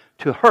regard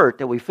to hurt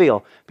that we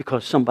feel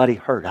because somebody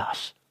hurt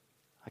us.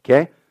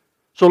 Okay?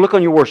 So look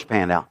on your worship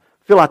handout.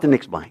 Fill out the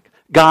next blank.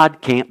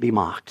 God can't be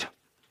mocked.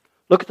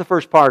 Look at the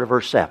first part of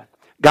verse 7.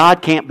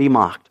 God can't be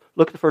mocked.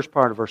 Look at the first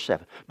part of verse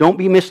 7. Don't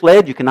be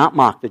misled. You cannot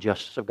mock the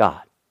justice of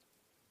God.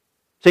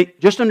 See,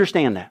 just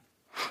understand that.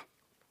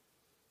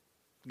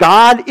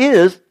 God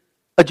is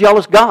a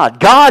jealous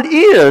God. God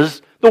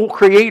is the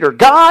Creator.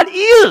 God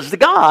is the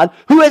God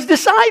who has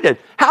decided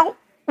how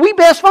we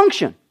best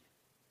function.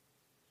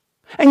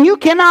 And you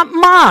cannot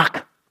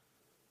mock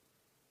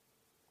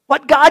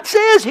what God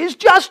says, His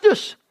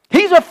justice.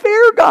 He's a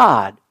fair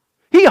God.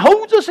 He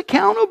holds us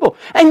accountable.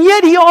 And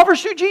yet He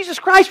offers through Jesus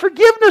Christ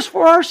forgiveness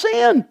for our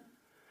sin.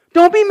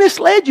 Don't be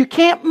misled. You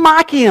can't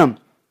mock Him.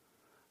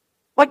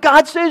 What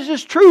God says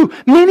is true.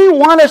 Many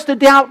want us to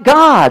doubt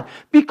God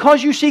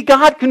because, you see,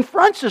 God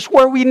confronts us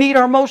where we need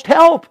our most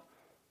help.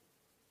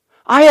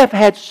 I have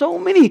had so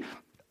many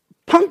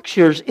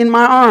punctures in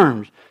my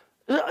arms.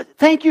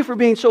 Thank you for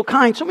being so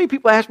kind. So many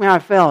people ask me how I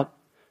felt.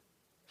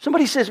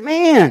 Somebody says,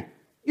 man,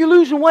 you're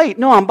losing weight.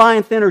 No, I'm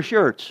buying thinner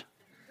shirts.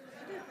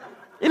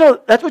 You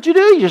know, that's what you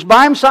do. You just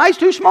buy them size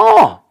too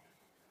small.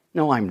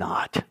 No, I'm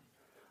not.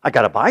 I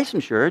got to buy some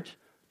shirts.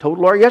 Told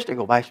Laura yesterday,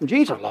 go buy some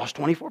jeans. I lost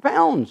 24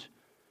 pounds.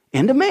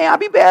 End of May, I'll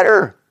be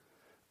better.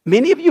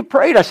 Many of you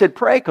prayed. I said,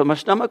 pray, because my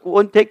stomach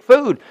wouldn't take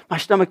food. My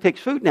stomach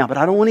takes food now, but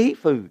I don't want to eat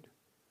food.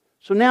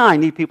 So now I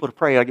need people to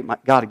pray.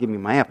 God to give me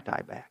my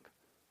appetite back.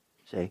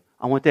 See,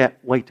 I want that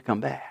weight to come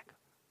back.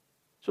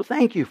 So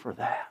thank you for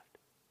that.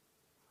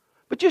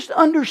 But just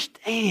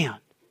understand,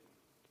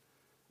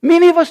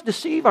 many of us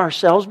deceive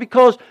ourselves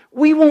because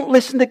we won't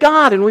listen to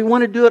God and we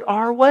want to do it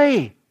our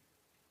way.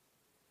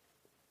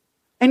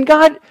 And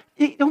God,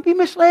 don't be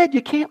misled.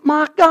 You can't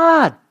mock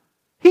God.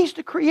 He's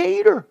the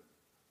Creator.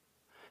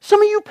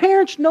 Some of you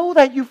parents know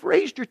that. You've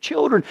raised your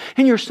children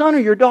and your son or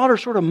your daughter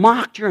sort of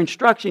mocked your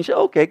instructions. You say,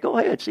 okay, go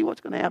ahead, see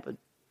what's going to happen.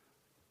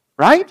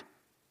 Right?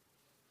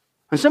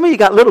 And some of you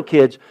got little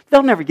kids,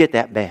 they'll never get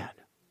that bad.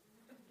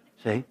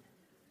 See?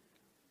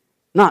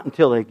 Not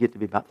until they get to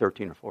be about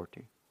 13 or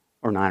 14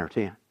 or 9 or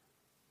 10.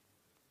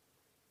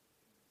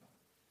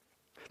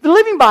 The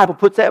Living Bible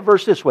puts that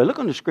verse this way. Look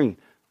on the screen.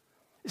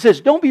 It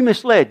says, don't be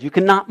misled. You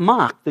cannot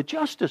mock the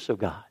justice of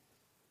God.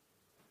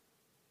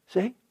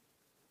 See?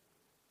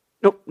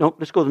 Nope,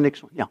 let's go to the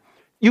next one. Yeah.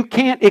 You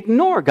can't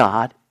ignore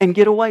God and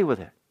get away with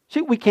it.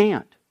 See, we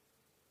can't.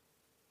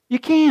 You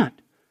can't.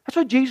 That's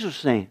what Jesus is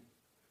saying.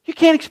 You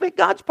can't expect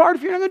God's part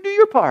if you're not going to do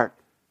your part.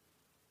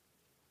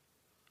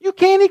 You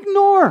can't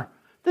ignore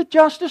the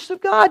justice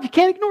of God. You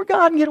can't ignore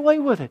God and get away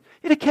with it.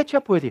 It'll catch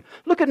up with you.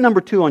 Look at number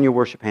 2 on your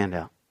worship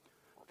handout.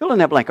 Fill in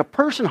that blank. A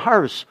person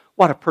harvests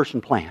what a person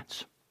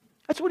plants.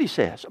 That's what he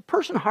says. A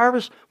person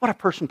harvests what a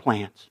person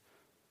plants.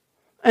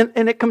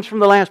 And it comes from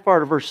the last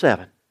part of verse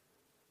 7.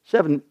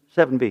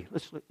 7b.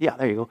 Yeah,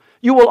 there you go.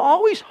 You will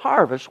always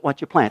harvest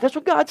what you plant. That's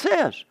what God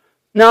says.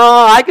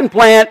 No, I can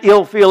plant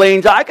ill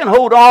feelings. I can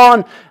hold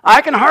on.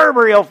 I can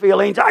harbor ill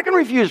feelings. I can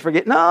refuse to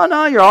forget.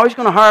 No, you're always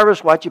going to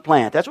harvest what you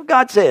plant. That's what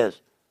God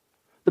says.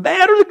 The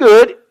bad or the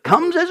good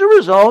comes as a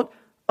result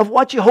of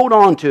what you hold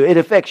on to. It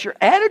affects your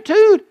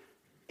attitude.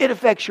 It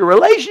affects your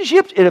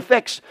relationships. It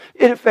affects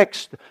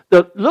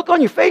the look on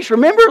your face.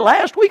 Remember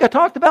last week I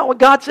talked about what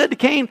God said to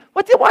Cain?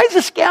 Why is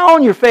a scowl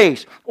on your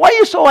face? Why are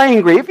you so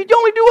angry? If you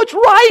only do what's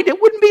right,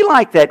 it wouldn't be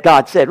like that,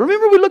 God said.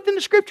 Remember we looked in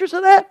the scriptures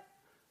of that?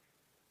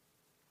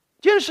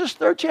 Genesis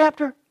 3rd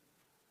chapter.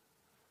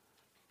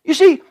 You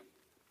see,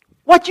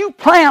 what you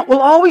plant will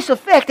always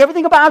affect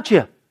everything about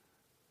you.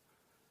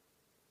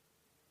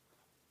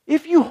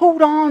 If you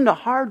hold on to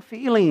hard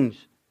feelings,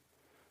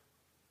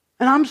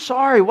 and I'm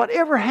sorry,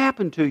 whatever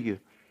happened to you,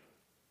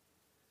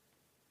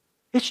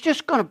 it's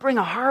just going to bring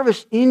a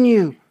harvest in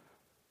you.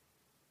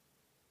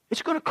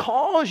 It's going to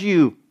cause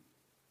you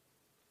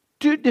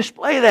to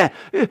display that.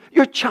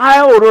 Your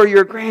child or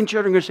your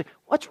grandchildren are going to say,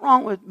 what's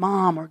wrong with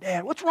mom or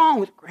dad? What's wrong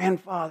with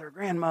grandfather,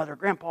 grandmother,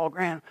 grandpa,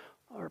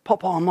 or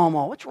papa and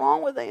mama? What's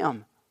wrong with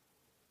them?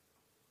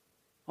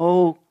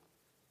 Oh,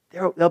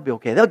 they'll be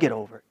okay. They'll get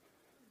over it.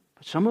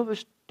 But some of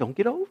us don't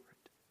get over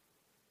it.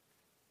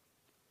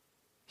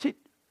 See,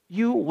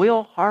 you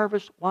will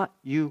harvest what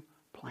you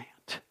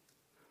plant.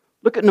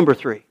 Look at number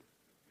 3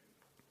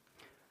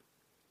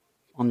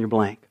 on your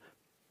blank.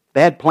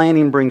 Bad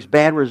planning brings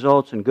bad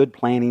results, and good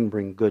planning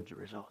brings good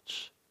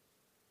results.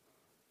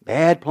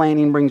 Bad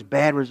planning brings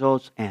bad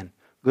results, and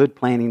good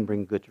planning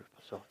brings good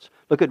results.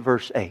 Look at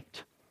verse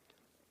 8.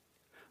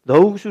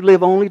 Those who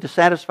live only to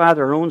satisfy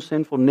their own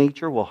sinful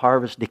nature will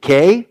harvest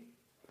decay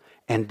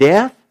and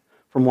death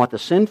from that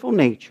sinful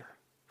nature.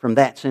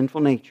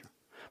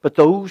 But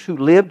those who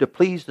live to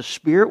please the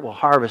Spirit will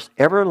harvest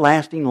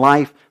everlasting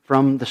life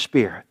from the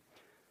Spirit.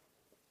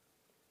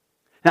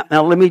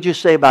 Now let me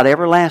just say about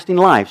everlasting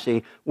life.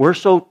 See, we're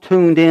so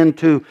tuned in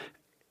to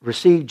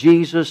receive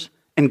Jesus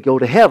and go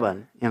to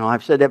heaven. You know,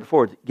 I've said that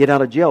before. Get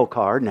out of jail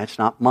card, and that's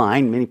not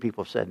mine. Many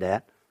people have said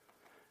that.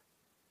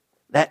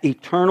 That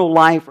eternal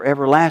life or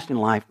everlasting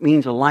life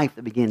means a life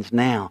that begins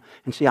now.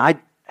 And see, I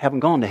haven't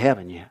gone to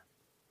heaven yet.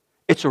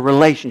 It's a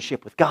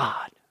relationship with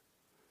God.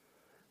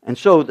 And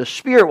so the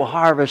Spirit will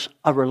harvest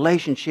a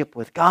relationship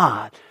with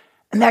God.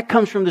 And that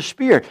comes from the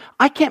Spirit.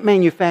 I can't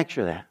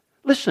manufacture that.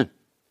 Listen,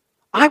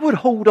 I would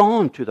hold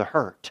on to the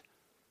hurt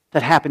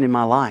that happened in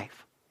my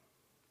life.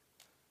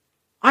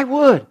 I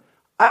would.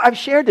 I've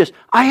shared this.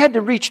 I had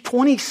to reach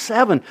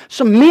 27.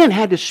 Some men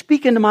had to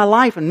speak into my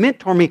life and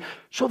mentor me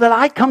so that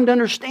I come to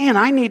understand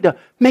I need to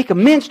make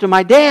amends to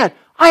my dad.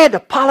 I had to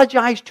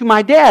apologize to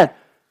my dad,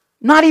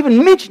 not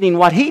even mentioning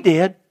what he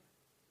did.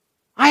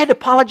 I had to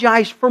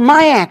apologize for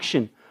my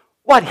action.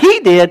 What he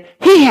did,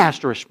 he has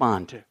to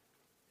respond to.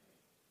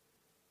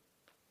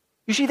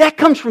 You see, that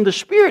comes from the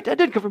Spirit. That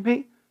didn't come from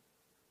me.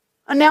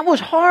 And that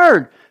was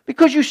hard.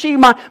 Because you see,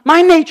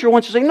 my nature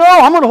wants to say, no,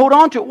 I'm going to hold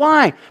on to it.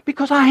 Why?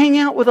 Because I hang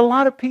out with a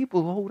lot of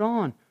people who hold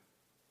on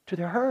to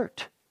their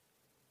hurt.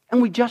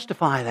 And we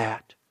justify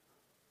that.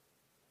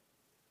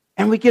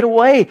 And we get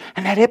away,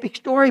 and that epic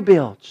story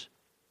builds.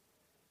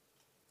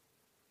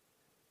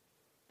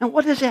 Now,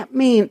 what does that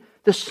mean?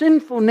 The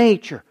sinful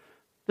nature.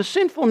 The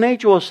sinful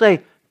nature will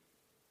say,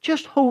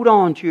 just hold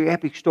on to your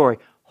epic story.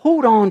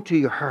 Hold on to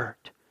your hurt.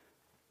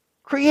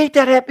 Create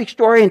that epic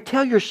story and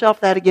tell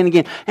yourself that again and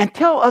again. And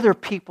tell other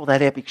people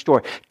that epic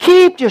story.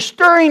 Keep just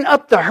stirring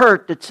up the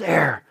hurt that's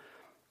there.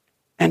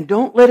 And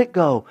don't let it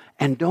go.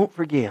 And don't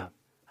forgive.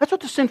 That's what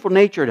the sinful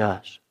nature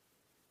does.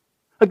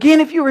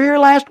 Again, if you were here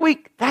last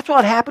week, that's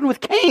what happened with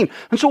Cain.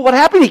 And so what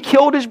happened? He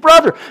killed his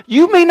brother.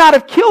 You may not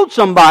have killed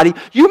somebody.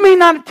 You may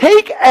not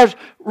take as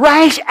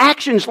rash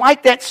actions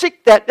like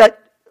that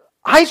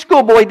high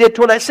school boy did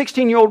toward that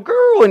 16-year-old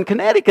girl in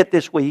Connecticut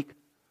this week.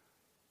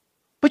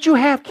 But you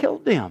have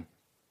killed them.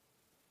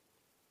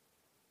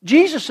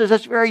 Jesus says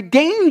that's a very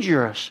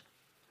dangerous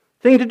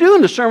thing to do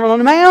in the Sermon on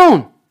the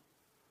Mount.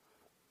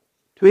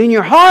 To in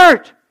your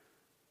heart,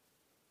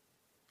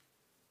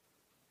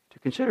 to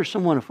consider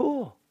someone a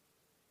fool.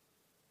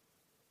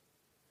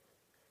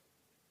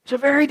 It's a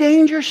very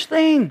dangerous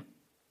thing.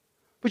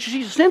 But you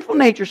see, the sinful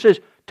nature says,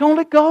 don't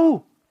let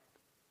go.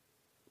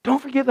 Don't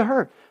forgive the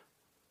hurt.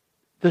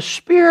 The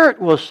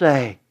Spirit will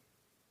say,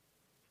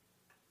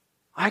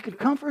 I can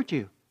comfort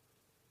you.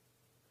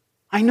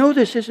 I know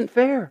this isn't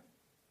fair.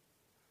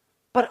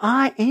 But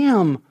I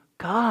am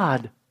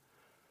God.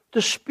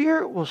 The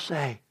Spirit will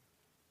say,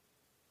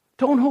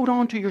 don't hold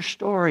on to your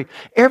story.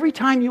 Every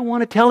time you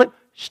want to tell it,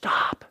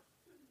 stop.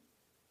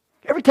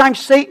 Every time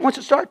Satan wants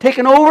to start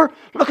taking over,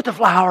 look at the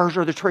flowers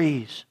or the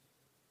trees.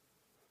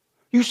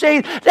 You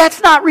say,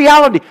 that's not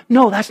reality.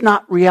 No, that's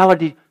not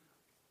reality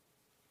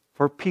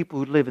for people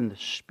who live in the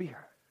Spirit.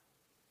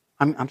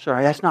 I'm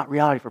sorry, that's not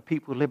reality for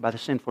people who live by the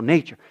sinful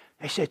nature.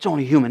 They say it's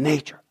only human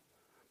nature.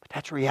 But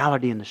that's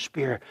reality in the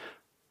Spirit.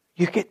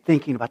 You get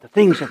thinking about the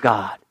things of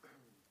God.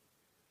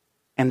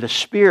 And the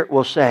Spirit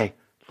will say,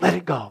 let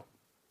it go.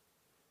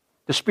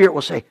 The Spirit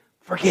will say,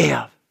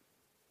 forgive.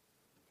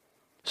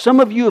 Some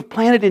of you have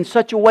planted in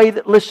such a way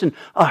that, listen,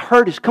 a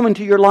hurt is coming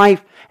to your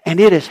life and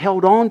it has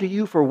held on to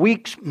you for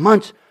weeks,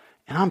 months.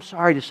 And I'm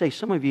sorry to say,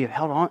 some of you have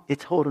held on,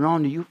 it's holding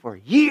on to you for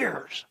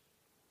years.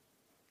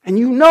 And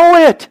you know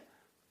it.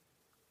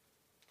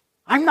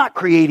 I'm not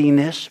creating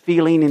this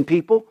feeling in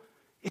people.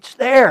 It's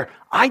there.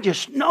 I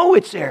just know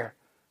it's there.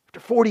 After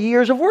 40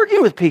 years of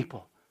working with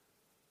people.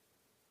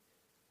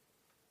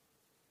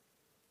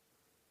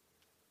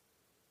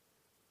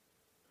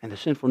 And the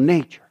sinful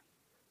nature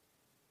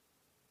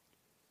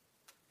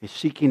is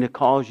seeking to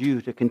cause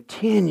you to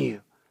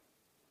continue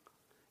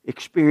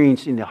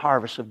experiencing the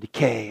harvest of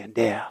decay and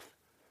death.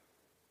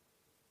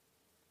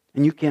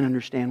 And you can't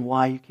understand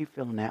why you keep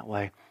feeling that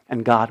way.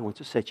 And God wants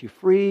to set you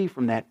free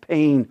from that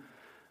pain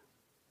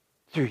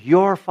through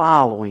your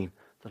following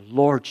the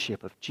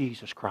Lordship of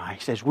Jesus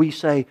Christ. As we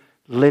say,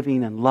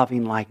 living and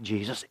loving like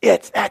Jesus.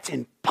 That's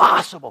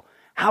impossible.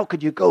 How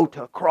could you go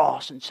to a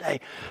cross and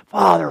say,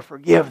 Father,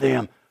 forgive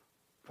them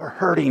for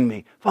hurting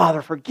me.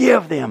 Father,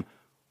 forgive them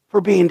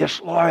for being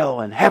disloyal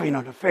and having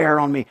an affair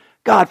on me.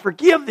 God,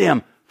 forgive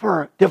them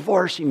for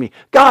divorcing me.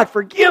 God,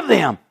 forgive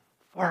them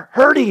for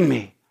hurting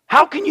me.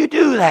 How can you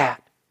do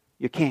that?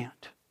 You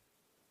can't.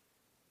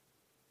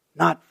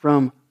 Not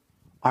from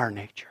our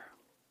nature.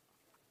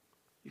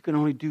 You can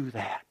only do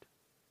that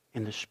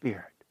in the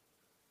Spirit.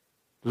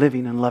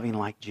 Living and loving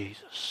like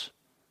Jesus.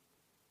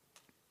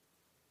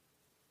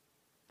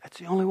 That's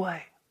the only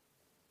way.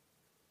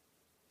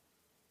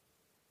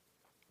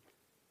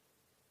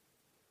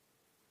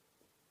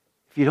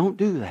 If you don't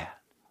do that,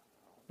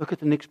 look at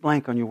the next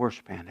blank on your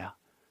worship handout.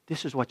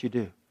 This is what you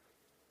do.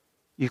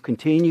 You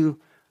continue,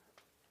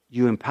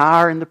 you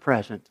empower in the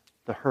present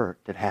the hurt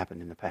that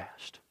happened in the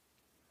past.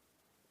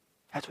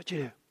 That's what you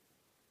do.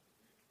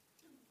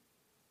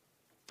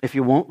 If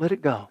you won't let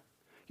it go.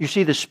 You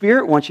see, the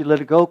Spirit wants you to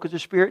let it go because the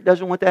Spirit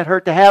doesn't want that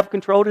hurt to have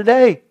control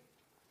today.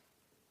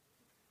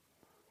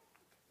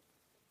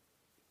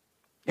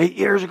 8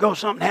 years ago,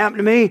 something happened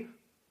to me.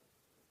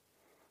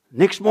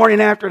 Next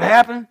morning after it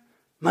happened,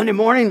 Monday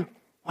morning,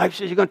 wife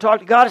says, "You're going to talk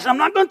to God?" I said, "I'm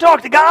not going to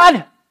talk to God.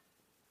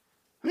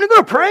 I'm not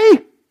going to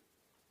pray.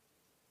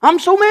 I'm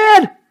so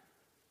mad.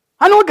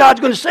 I know what God's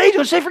going to say. He's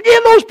going to say,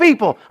 forgive those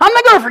people. I'm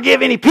not going to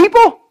forgive any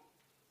people.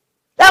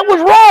 That was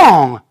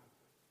wrong.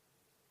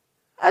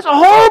 That's a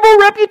horrible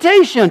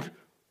reputation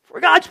We're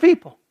God's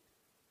people.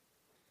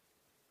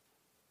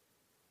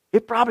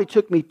 It probably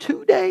took me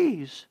 2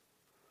 days.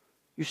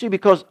 You see,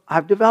 because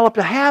I've developed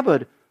a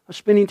habit of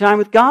spending time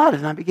with God,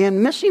 and I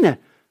began missing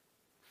it.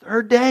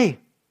 Third day,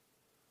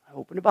 I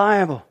opened the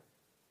Bible.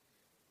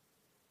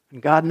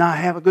 And God and I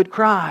have a good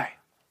cry.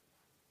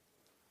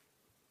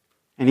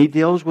 And He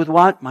deals with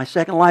what? My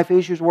second life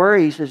issue is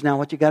worry. He says, now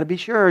what you got to be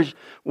sure is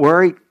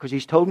worry, because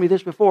He's told me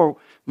this before.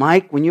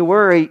 Mike, when you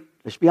worry,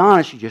 let's be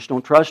honest, you just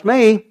don't trust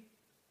me.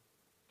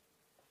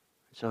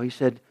 So He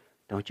said,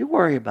 don't you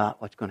worry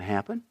about what's going to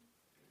happen.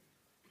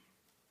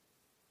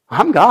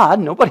 I'm God.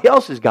 Nobody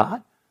else is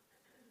God.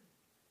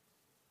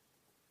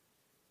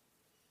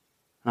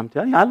 And I'm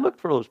telling you, I looked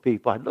for those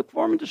people. I'd look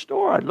for them in the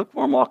store. I'd look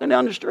for them walking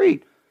down the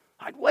street.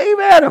 I'd wave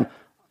at them.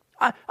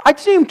 I'd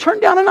see them turn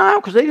down an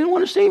aisle because they didn't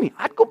want to see me.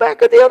 I'd go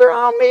back at the other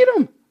aisle and meet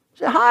them.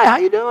 Say, hi, how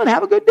you doing?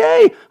 Have a good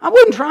day. I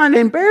wasn't trying to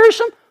embarrass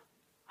them.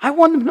 I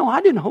wanted them to know I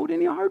didn't hold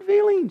any hard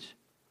feelings.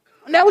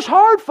 And that was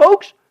hard,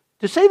 folks.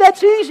 To say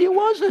that's easy, it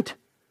wasn't.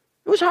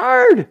 It was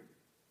hard.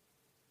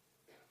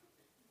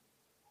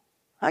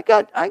 I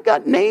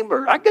got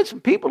neighbors. I got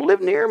some people who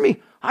live near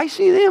me. I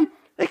see them.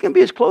 They can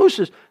be as close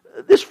as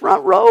this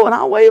front row, and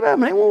I'll wave at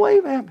them. They won't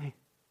wave at me.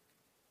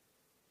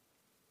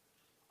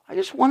 I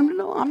just want them to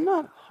know I'm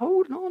not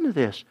holding on to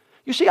this.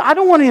 You see, I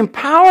don't want to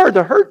empower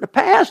the hurt in the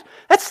past.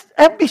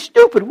 That'd be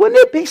stupid. Wouldn't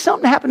it be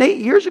something that happened 8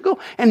 years ago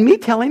and me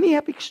telling the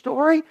epic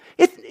story?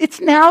 It's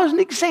now as an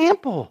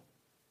example.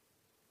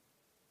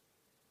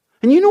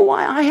 And you know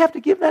why I have to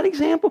give that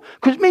example?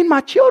 Because it made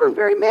my children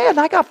very mad.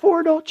 I got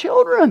 4 adult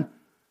children.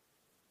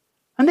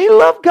 And they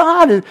love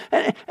God.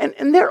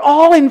 And they're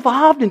all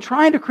involved in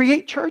trying to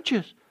create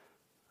churches.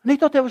 And they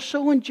thought that was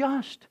so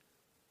unjust.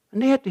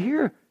 And they had to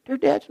hear their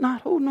dad's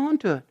not holding on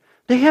to it.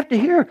 They have to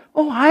hear,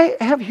 oh, I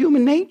have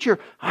human nature.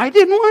 I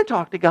didn't want to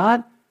talk to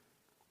God.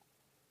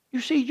 You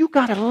see, you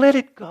got to let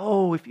it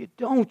go. If you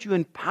don't, you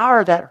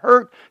empower that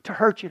hurt to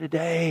hurt you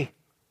today.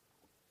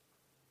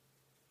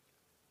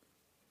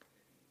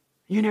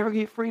 You never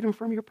get freedom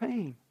from your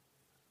pain.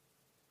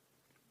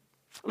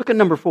 Look at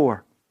number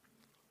 4.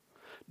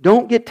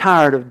 Don't get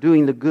tired of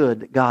doing the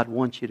good that God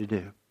wants you to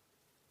do.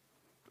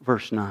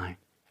 Verse 9.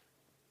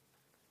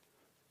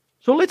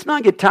 So let's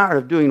not get tired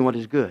of doing what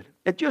is good.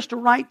 At just the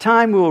right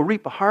time, we will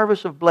reap a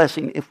harvest of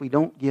blessing if we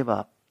don't give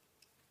up.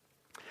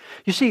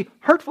 You see,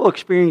 hurtful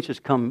experiences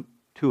come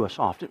to us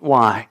often.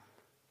 Why?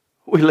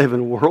 We live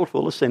in a world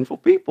full of sinful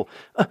people.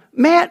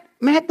 Matt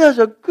does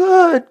a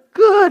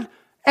good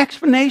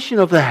explanation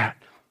of that.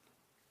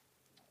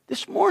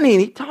 This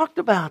morning, he talked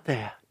about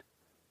that.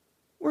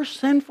 We're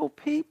sinful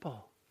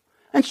people.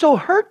 And so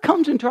hurt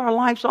comes into our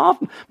lives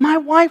often. My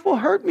wife will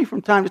hurt me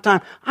from time to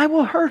time. I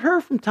will hurt her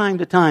from time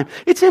to time.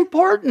 It's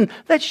important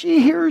that she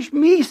hears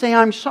me say,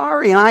 I'm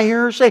sorry, and I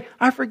hear her say,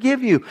 I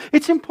forgive you.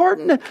 It's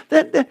important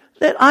that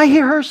I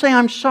hear her say,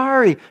 I'm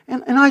sorry,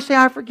 and I say,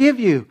 I forgive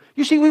you.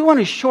 You see, we want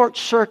to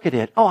short-circuit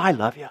it. Oh, I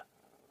love you.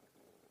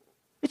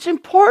 It's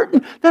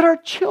important that our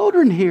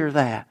children hear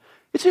that.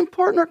 It's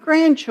important our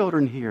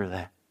grandchildren hear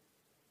that.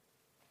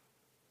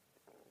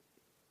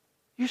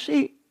 You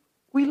see,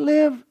 we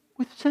live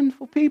with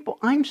sinful people.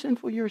 I'm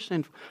sinful, you're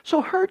sinful.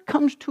 So hurt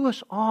comes to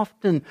us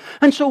often.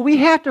 And so we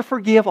have to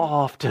forgive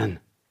often.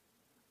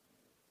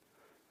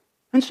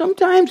 And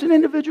sometimes an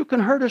individual can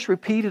hurt us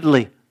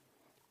repeatedly.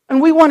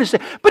 And we want to say,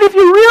 but if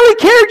you really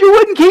cared, you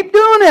wouldn't keep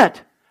doing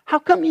it. How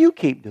come you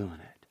keep doing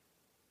it?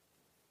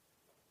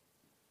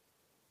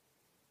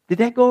 Did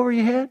that go over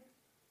your head?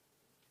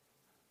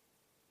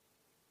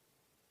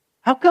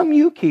 How come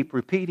you keep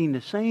repeating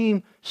the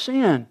same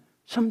sin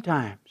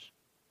sometimes?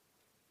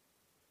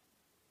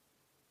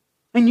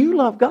 And you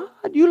love God.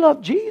 You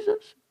love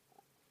Jesus.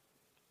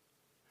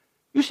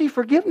 You see,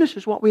 forgiveness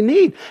is what we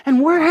need.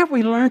 And where have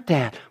we learned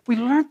that? We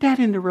learned that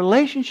in the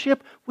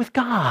relationship with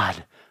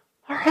God,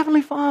 our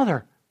Heavenly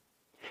Father.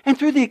 And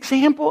through the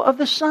example of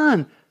the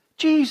Son,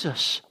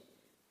 Jesus.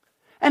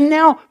 And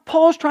now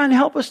Paul's trying to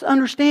help us to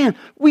understand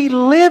we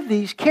live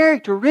these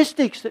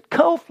characteristics that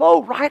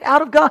flow right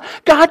out of God.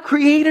 God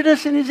created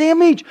us in His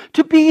image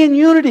to be in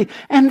unity.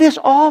 And this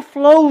all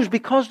flows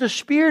because the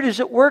Spirit is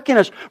at work in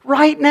us.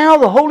 Right now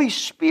the Holy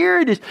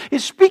Spirit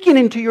is speaking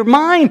into your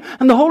mind.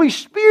 And the Holy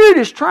Spirit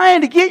is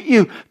trying to get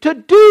you to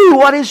do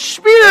what is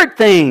Spirit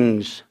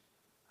things.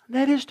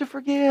 That is to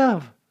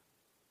forgive.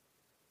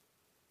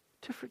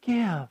 To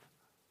forgive.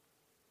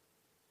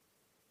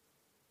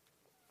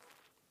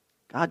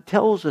 God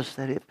tells us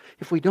that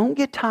if we don't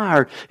get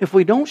tired, if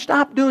we don't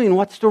stop doing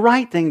what's the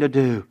right thing to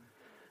do,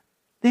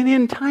 then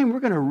in time we're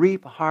going to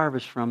reap a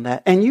harvest from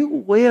that. And you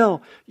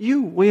will.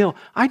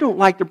 I don't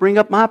like to bring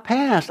up my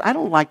past. I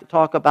don't like to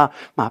talk about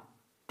my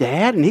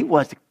dad, and he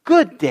was a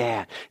good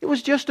dad. It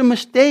was just a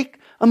mistake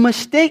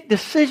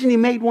decision he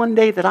made one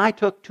day that I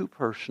took too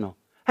personal.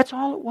 That's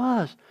all it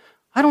was.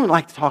 I don't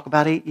like to talk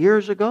about 8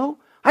 years ago.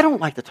 I don't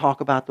like to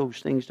talk about those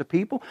things to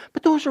people,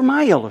 but those are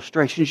my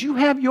illustrations. You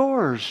have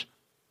yours.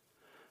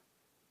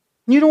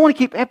 You don't want to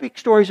keep epic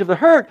stories of the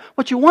hurt.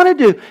 What you want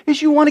to do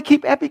is you want to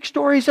keep epic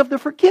stories of the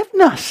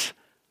forgiveness.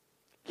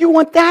 You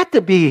want that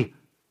to be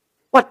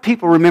what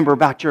people remember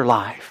about your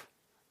life.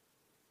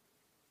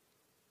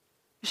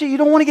 You see, you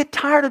don't want to get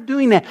tired of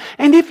doing that.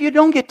 And if you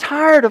don't get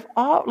tired of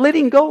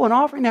letting go and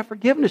offering that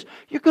forgiveness,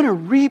 you're going to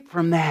reap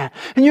from that.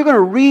 And you're going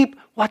to reap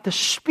what the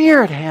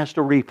Spirit has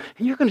to reap.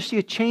 And you're going to see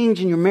a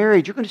change in your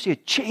marriage. You're going to see a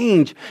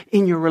change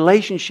in your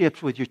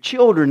relationships with your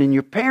children and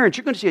your parents.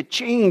 You're going to see a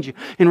change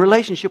in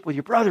relationship with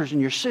your brothers and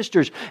your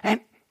sisters.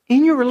 And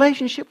in your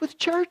relationship with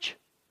church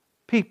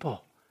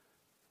people.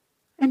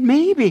 And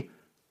maybe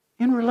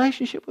in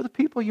relationship with the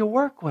people you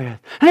work with.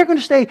 And they're going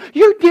to say,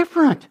 you're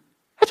different.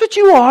 That's what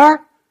you are.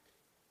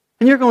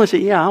 And you're going to say,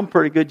 yeah, I'm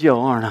pretty good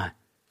Joe, aren't I?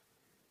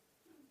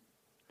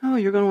 No,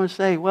 you're going to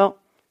say, well,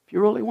 if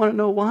you really want to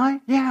know why,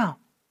 yeah.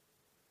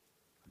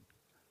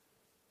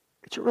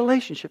 It's a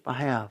relationship I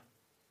have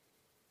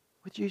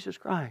with Jesus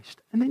Christ.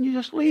 And then you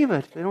just leave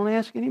it. They don't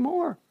ask any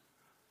more.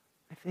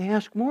 If they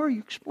ask more, you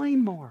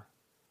explain more.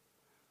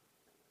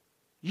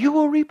 You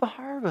will reap a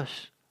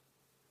harvest.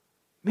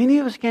 Many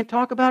of us can't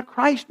talk about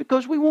Christ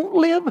because we won't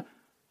live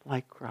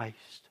like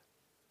Christ.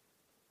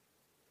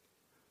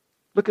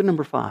 Look at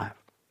number 5.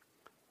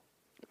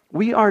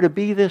 We are to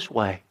be this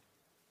way.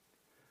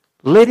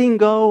 Letting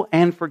go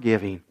and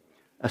forgiving,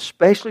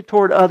 especially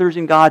toward others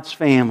in God's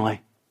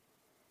family.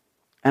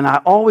 And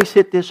I always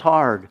hit this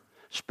hard,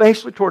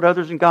 especially toward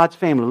others in God's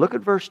family. Look at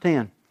verse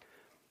 10.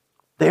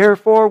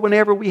 Therefore,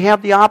 whenever we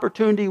have the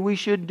opportunity, we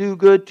should do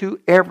good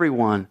to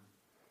everyone,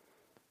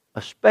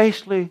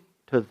 especially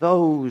to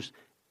those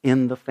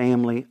in the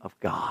family of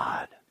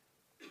God.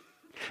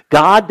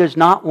 God does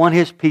not want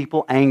His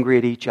people angry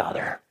at each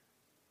other.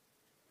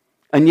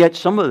 And yet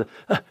some of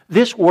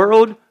this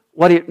world,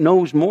 what it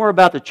knows more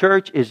about the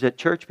church is that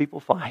church people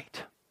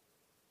fight.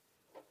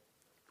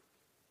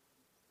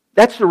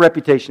 That's the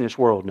reputation this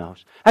world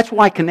knows. That's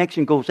why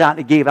Connection goes out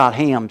and gave out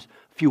hams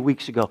a few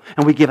weeks ago.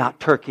 And we give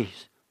out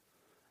turkeys.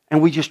 And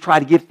we just try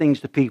to give things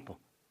to people.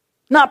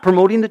 Not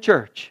promoting the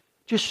church.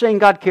 Just saying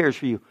God cares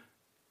for you.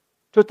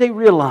 So that they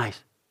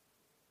realize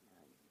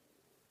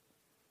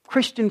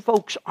Christian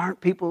folks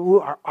aren't people who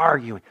are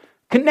arguing.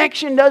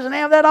 Connection doesn't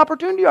have that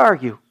opportunity to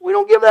argue. We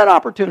don't give that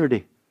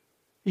opportunity.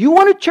 You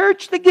want a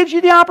church that gives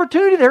you the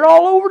opportunity? They're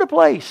all over the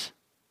place.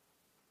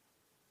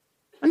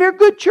 And they're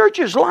good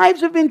churches.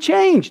 Lives have been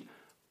changed.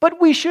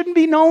 But we shouldn't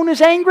be known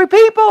as angry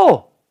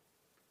people.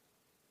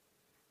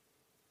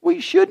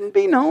 We shouldn't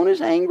be known as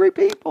angry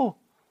people.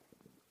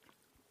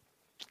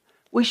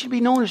 We should be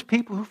known as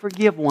people who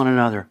forgive one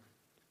another.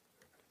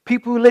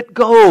 People who let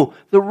go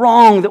the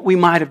wrong that we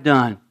might have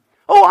done.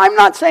 Oh, I'm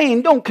not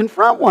saying don't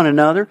confront one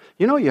another.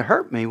 You know, you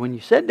hurt me when you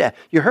said that.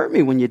 You hurt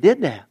me when you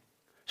did that.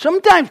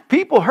 Sometimes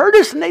people hurt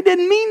us and they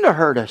didn't mean to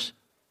hurt us.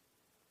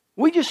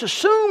 We just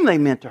assume they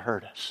meant to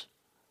hurt us.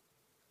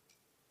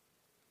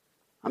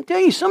 I'm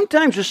telling you,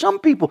 sometimes with some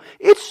people,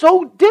 it's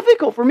so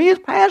difficult for me as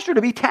pastor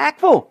to be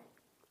tactful.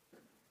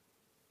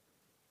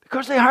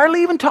 Because they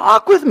hardly even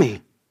talk with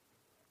me.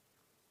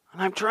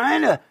 And I'm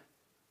trying to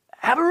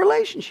have a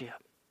relationship.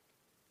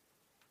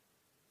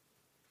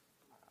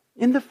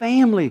 In the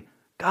family,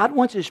 God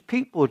wants His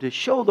people to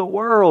show the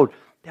world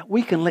that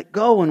we can let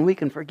go and we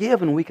can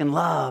forgive and we can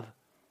love.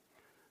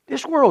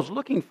 This world's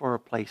looking for a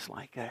place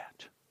like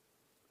that.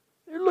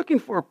 They're looking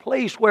for a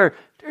place where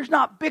there's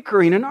not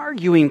bickering and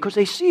arguing because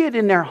they see it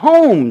in their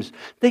homes.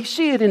 They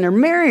see it in their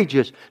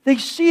marriages. They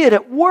see it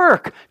at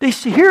work. They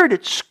hear it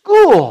at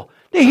school.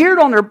 They hear it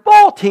on their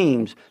ball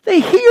teams.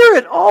 They hear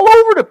it all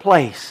over the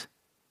place.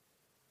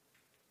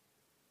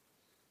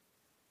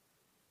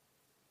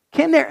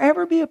 Can there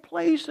ever be a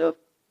place of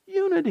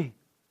unity?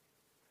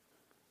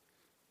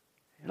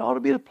 It ought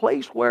to be the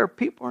place where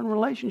people are in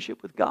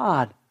relationship with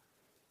God.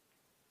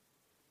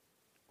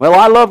 Well,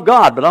 I love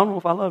God, but I don't know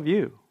if I love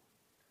you.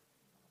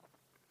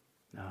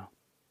 No.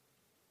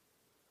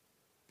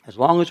 As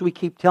long as we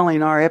keep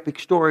telling our epic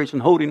stories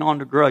and holding on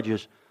to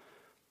grudges,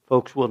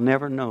 folks will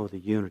never know the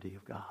unity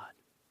of God.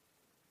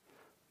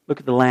 Look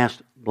at the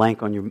last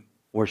blank on your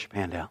worship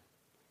handout.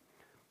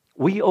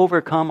 We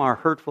overcome our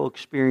hurtful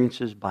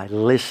experiences by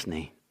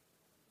listening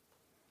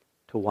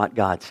to what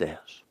God says.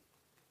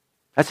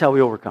 That's how we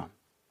overcome.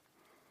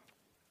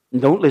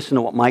 Don't listen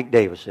to what Mike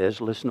Davis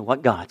says. Listen to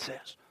what God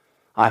says.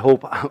 I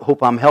hope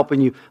I'm helping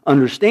you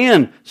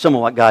understand some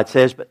of what God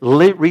says, but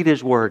read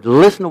His Word.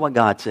 Listen to what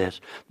God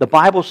says. The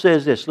Bible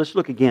says this. Let's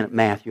look again at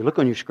Matthew. Look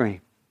on your screen.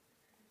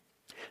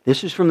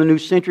 This is from the New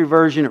Century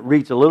Version. It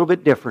reads a little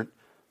bit different,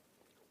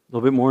 a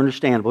little bit more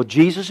understandable.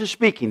 Jesus is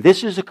speaking.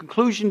 This is the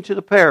conclusion to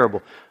the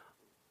parable.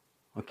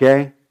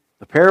 Okay?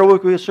 The parable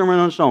could be a sermon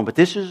on its own, but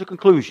this is the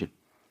conclusion.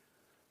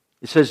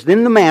 It says,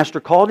 Then the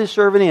master called his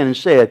servant in and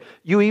said,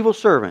 You evil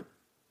servant.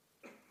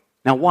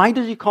 Now, why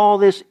does he call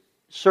this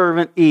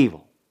servant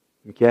evil?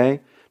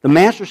 Okay? The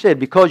master said,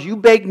 Because you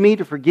begged me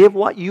to forgive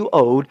what you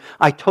owed,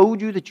 I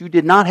told you that you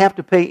did not have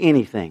to pay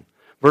anything.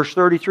 Verse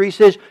 33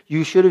 says,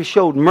 You should have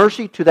showed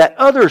mercy to that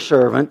other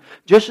servant,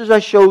 just as I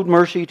showed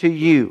mercy to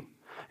you.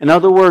 In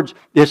other words,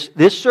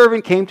 this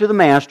servant came to the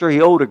master. He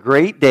owed a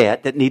great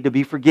debt that needed to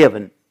be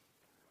forgiven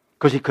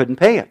because he couldn't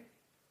pay it.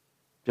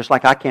 Just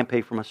like I can't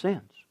pay for my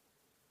sins.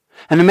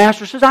 And the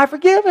master says, I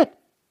forgive it.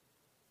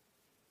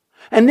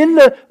 And then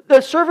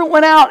the servant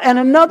went out, and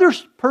another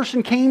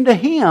person came to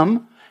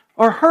him,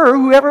 or her,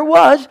 whoever it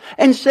was,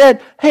 and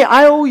said, hey,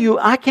 I owe you,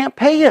 I can't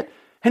pay it.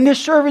 And this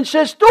servant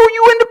says, throw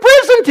you into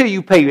prison till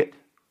you pay it.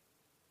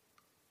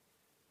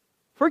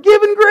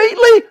 Forgiven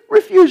greatly,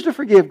 refuse to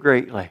forgive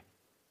greatly.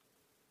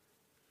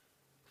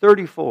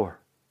 34.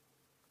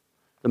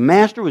 The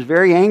master was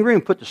very angry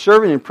and put the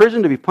servant in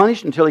prison to be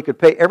punished until he could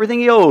pay everything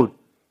he owed.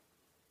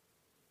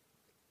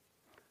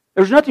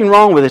 There's nothing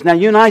wrong with this. Now,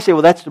 you and I say,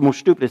 well, that's the most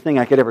stupidest thing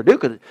I could ever do,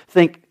 because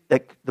think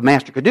that the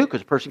master could do,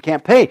 because the person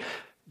can't pay.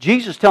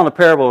 Jesus telling a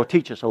parable will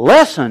teach us a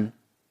lesson.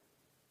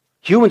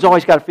 Humans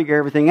always got to figure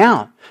everything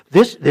out.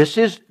 This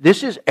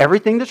is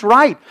everything that's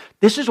right.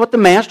 This is what the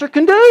master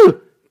can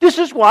do. This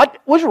is what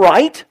was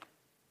right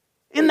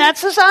in that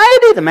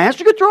society. The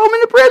master could throw him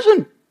into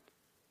prison.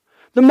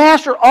 The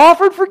master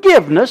offered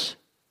forgiveness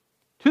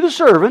to the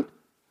servant.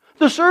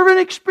 The servant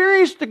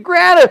experienced the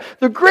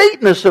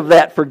greatness of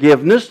that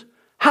forgiveness.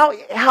 How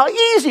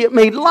easy it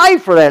made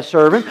life for that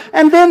servant.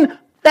 And then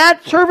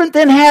that servant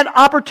then had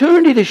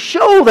opportunity to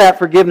show that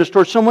forgiveness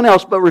towards someone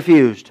else, but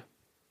refused.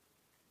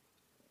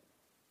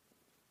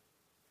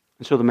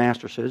 And so the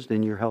master says,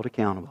 then you're held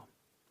accountable.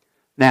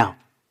 Now,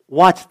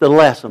 what's the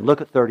lesson?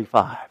 Look at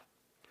 35.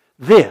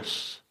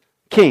 This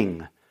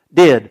king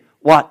did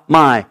what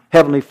my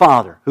heavenly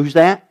Father, who's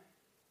that?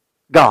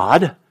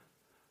 God.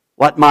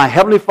 What my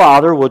heavenly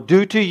Father will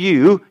do to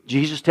you,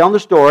 Jesus telling the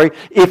story,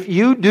 if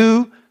you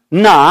do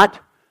not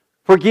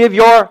forgive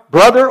your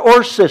brother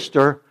or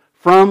sister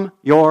from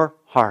your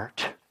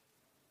heart.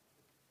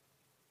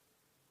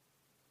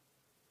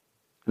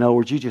 In other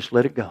words, you just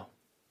let it go.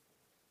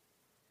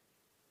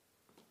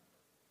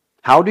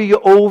 How do you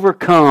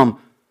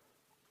overcome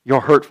your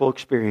hurtful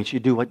experience? You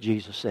do what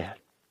Jesus said.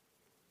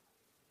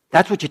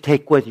 That's what you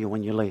take with you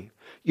when you leave.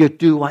 You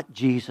do what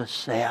Jesus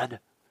said.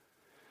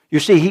 You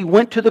see, He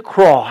went to the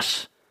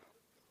cross.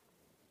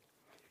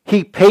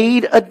 He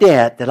paid a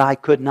debt that I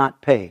could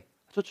not pay.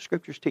 That's what the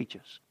Scriptures teach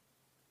us.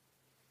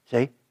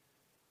 See?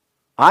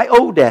 I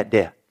owed that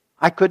debt.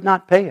 I could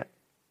not pay it.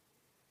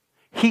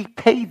 He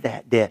paid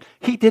that debt.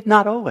 He did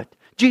not owe it.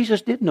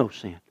 Jesus did no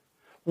sin.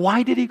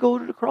 Why did He go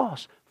to the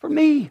cross? For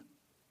me.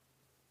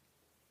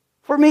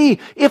 For me.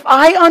 If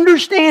I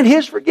understand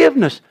His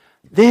forgiveness,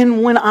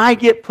 then when I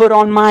get put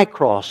on my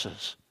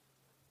crosses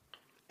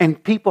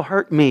and people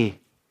hurt me,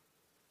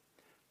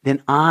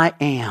 then I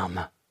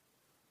am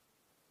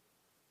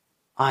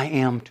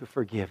to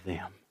forgive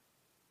them.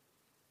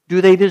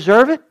 Do they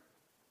deserve it?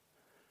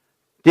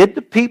 Did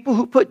the people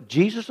who put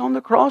Jesus on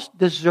the cross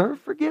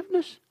deserve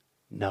forgiveness?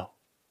 No.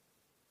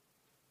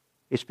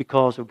 It's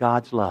because of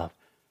God's love.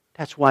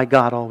 That's why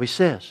God always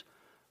says,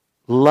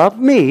 love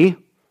me.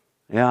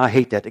 Yeah, I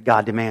hate that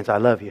God demands I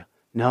love you.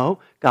 No,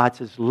 God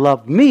says,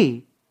 love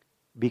me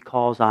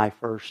because I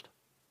first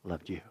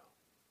loved you.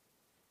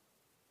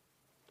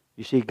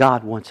 You see,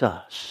 God wants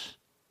us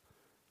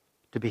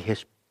to be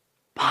His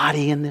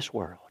body in this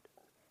world,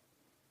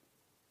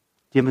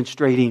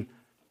 demonstrating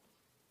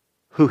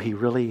who He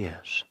really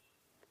is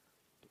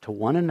to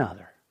one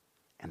another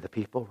and the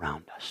people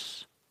around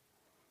us.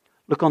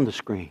 Look on the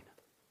screen.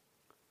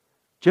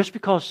 Just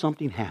because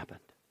something happened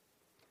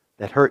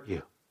that hurt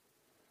you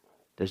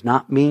does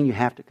not mean you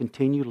have to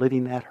continue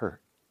letting that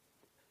hurt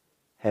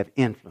have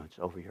influence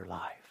over your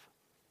life.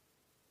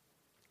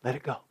 Let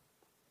it go.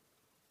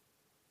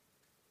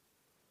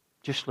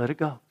 Just let it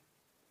go.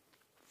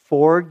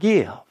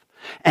 Forgive.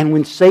 And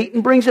when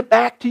Satan brings it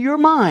back to your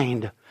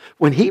mind,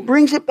 when he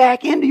brings it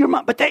back into your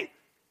mind,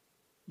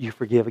 you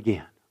forgive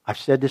again. I've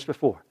said this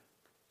before.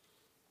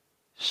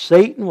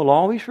 Satan will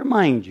always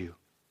remind you,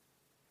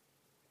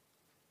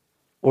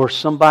 or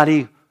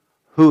somebody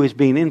who is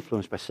being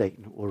influenced by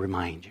Satan will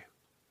remind you.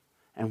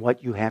 And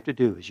what you have to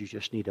do is you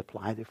just need to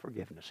apply the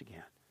forgiveness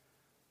again.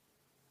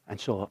 And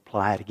so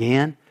apply it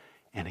again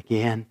and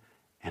again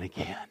and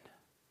again.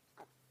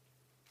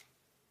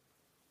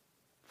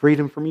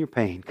 Freedom from your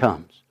pain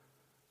comes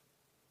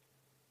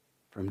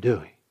from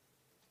doing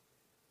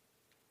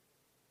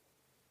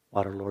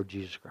what our Lord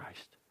Jesus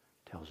Christ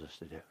tells us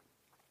to do.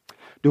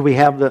 Do we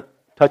have the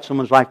Touch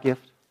Someone's Life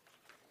gift?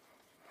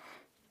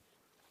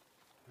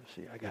 Let's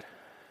see, I got it.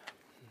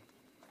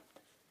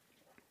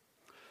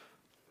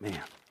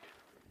 Man.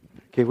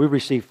 Okay, we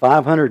received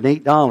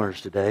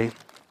 $508 today.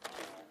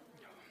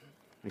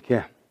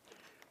 Okay.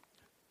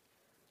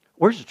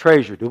 Where's the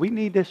treasurer? Do we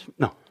need this?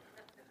 No.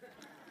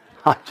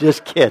 I'm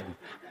just kidding.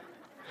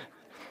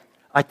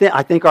 I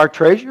think our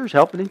treasurer is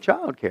helping in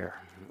child care.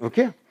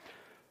 Okay.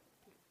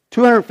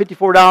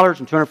 $254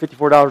 and $254.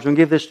 We're going to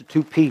give this to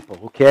two people,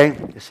 okay?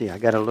 Let's see, I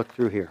got to look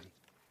through here.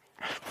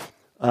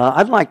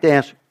 I'd like to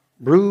ask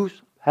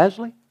Bruce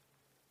Hasley.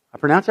 I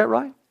pronounce that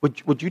right?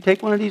 Would you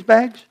take one of these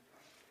bags?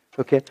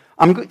 Okay.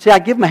 I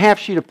give them a half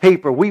sheet of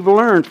paper. We've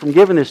learned from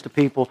giving this to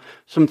people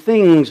some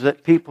things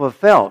that people have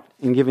felt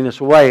in giving this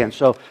away, and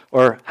so,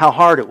 or how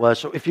hard it was.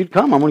 So if you'd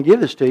come, I'm going to give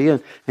this to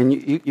you, and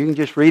you can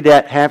just read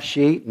that half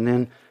sheet,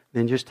 and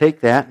then just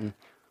take that, and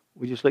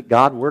we just let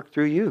God work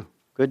through you.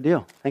 Good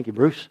deal. Thank you,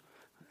 Bruce.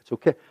 That's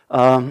okay.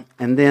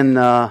 And then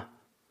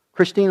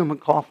Christina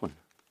McLaughlin.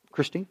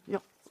 Christine?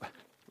 Yep.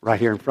 Right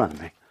here in front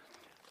of me.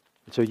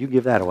 So you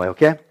give that away,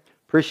 okay?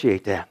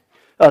 Appreciate that.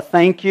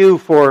 Thank you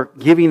for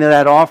giving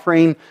that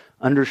offering.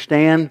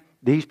 Understand,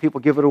 these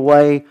people give it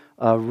away.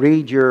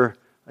 Read your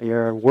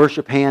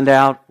worship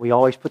handout. We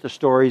always put the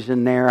stories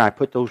in there. I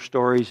put those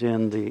stories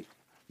in the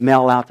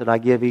mail out that I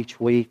give each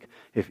week.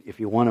 If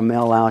you want to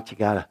mail out, you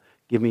got to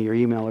give me your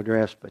email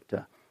address, but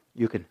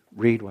you can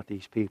read what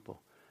these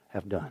people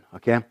have done,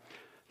 okay?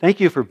 Thank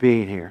you for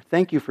being here.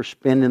 Thank you for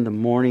spending the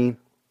morning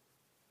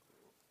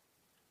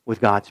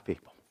with God's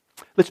people.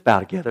 Let's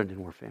bow together and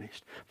then we're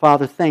finished.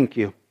 Father, thank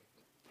you.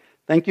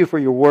 Thank you for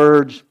your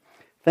words.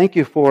 Thank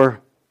you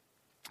for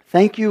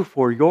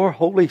your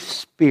Holy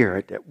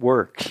Spirit that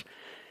works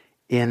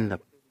in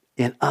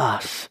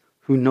us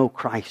who know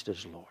Christ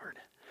as Lord.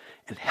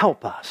 And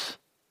help us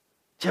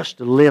just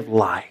to live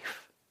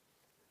life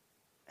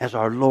as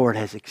our Lord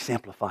has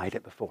exemplified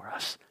it before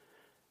us,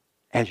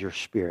 as your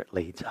Spirit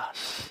leads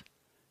us.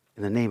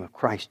 In the name of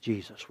Christ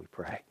Jesus we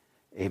pray.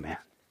 Amen.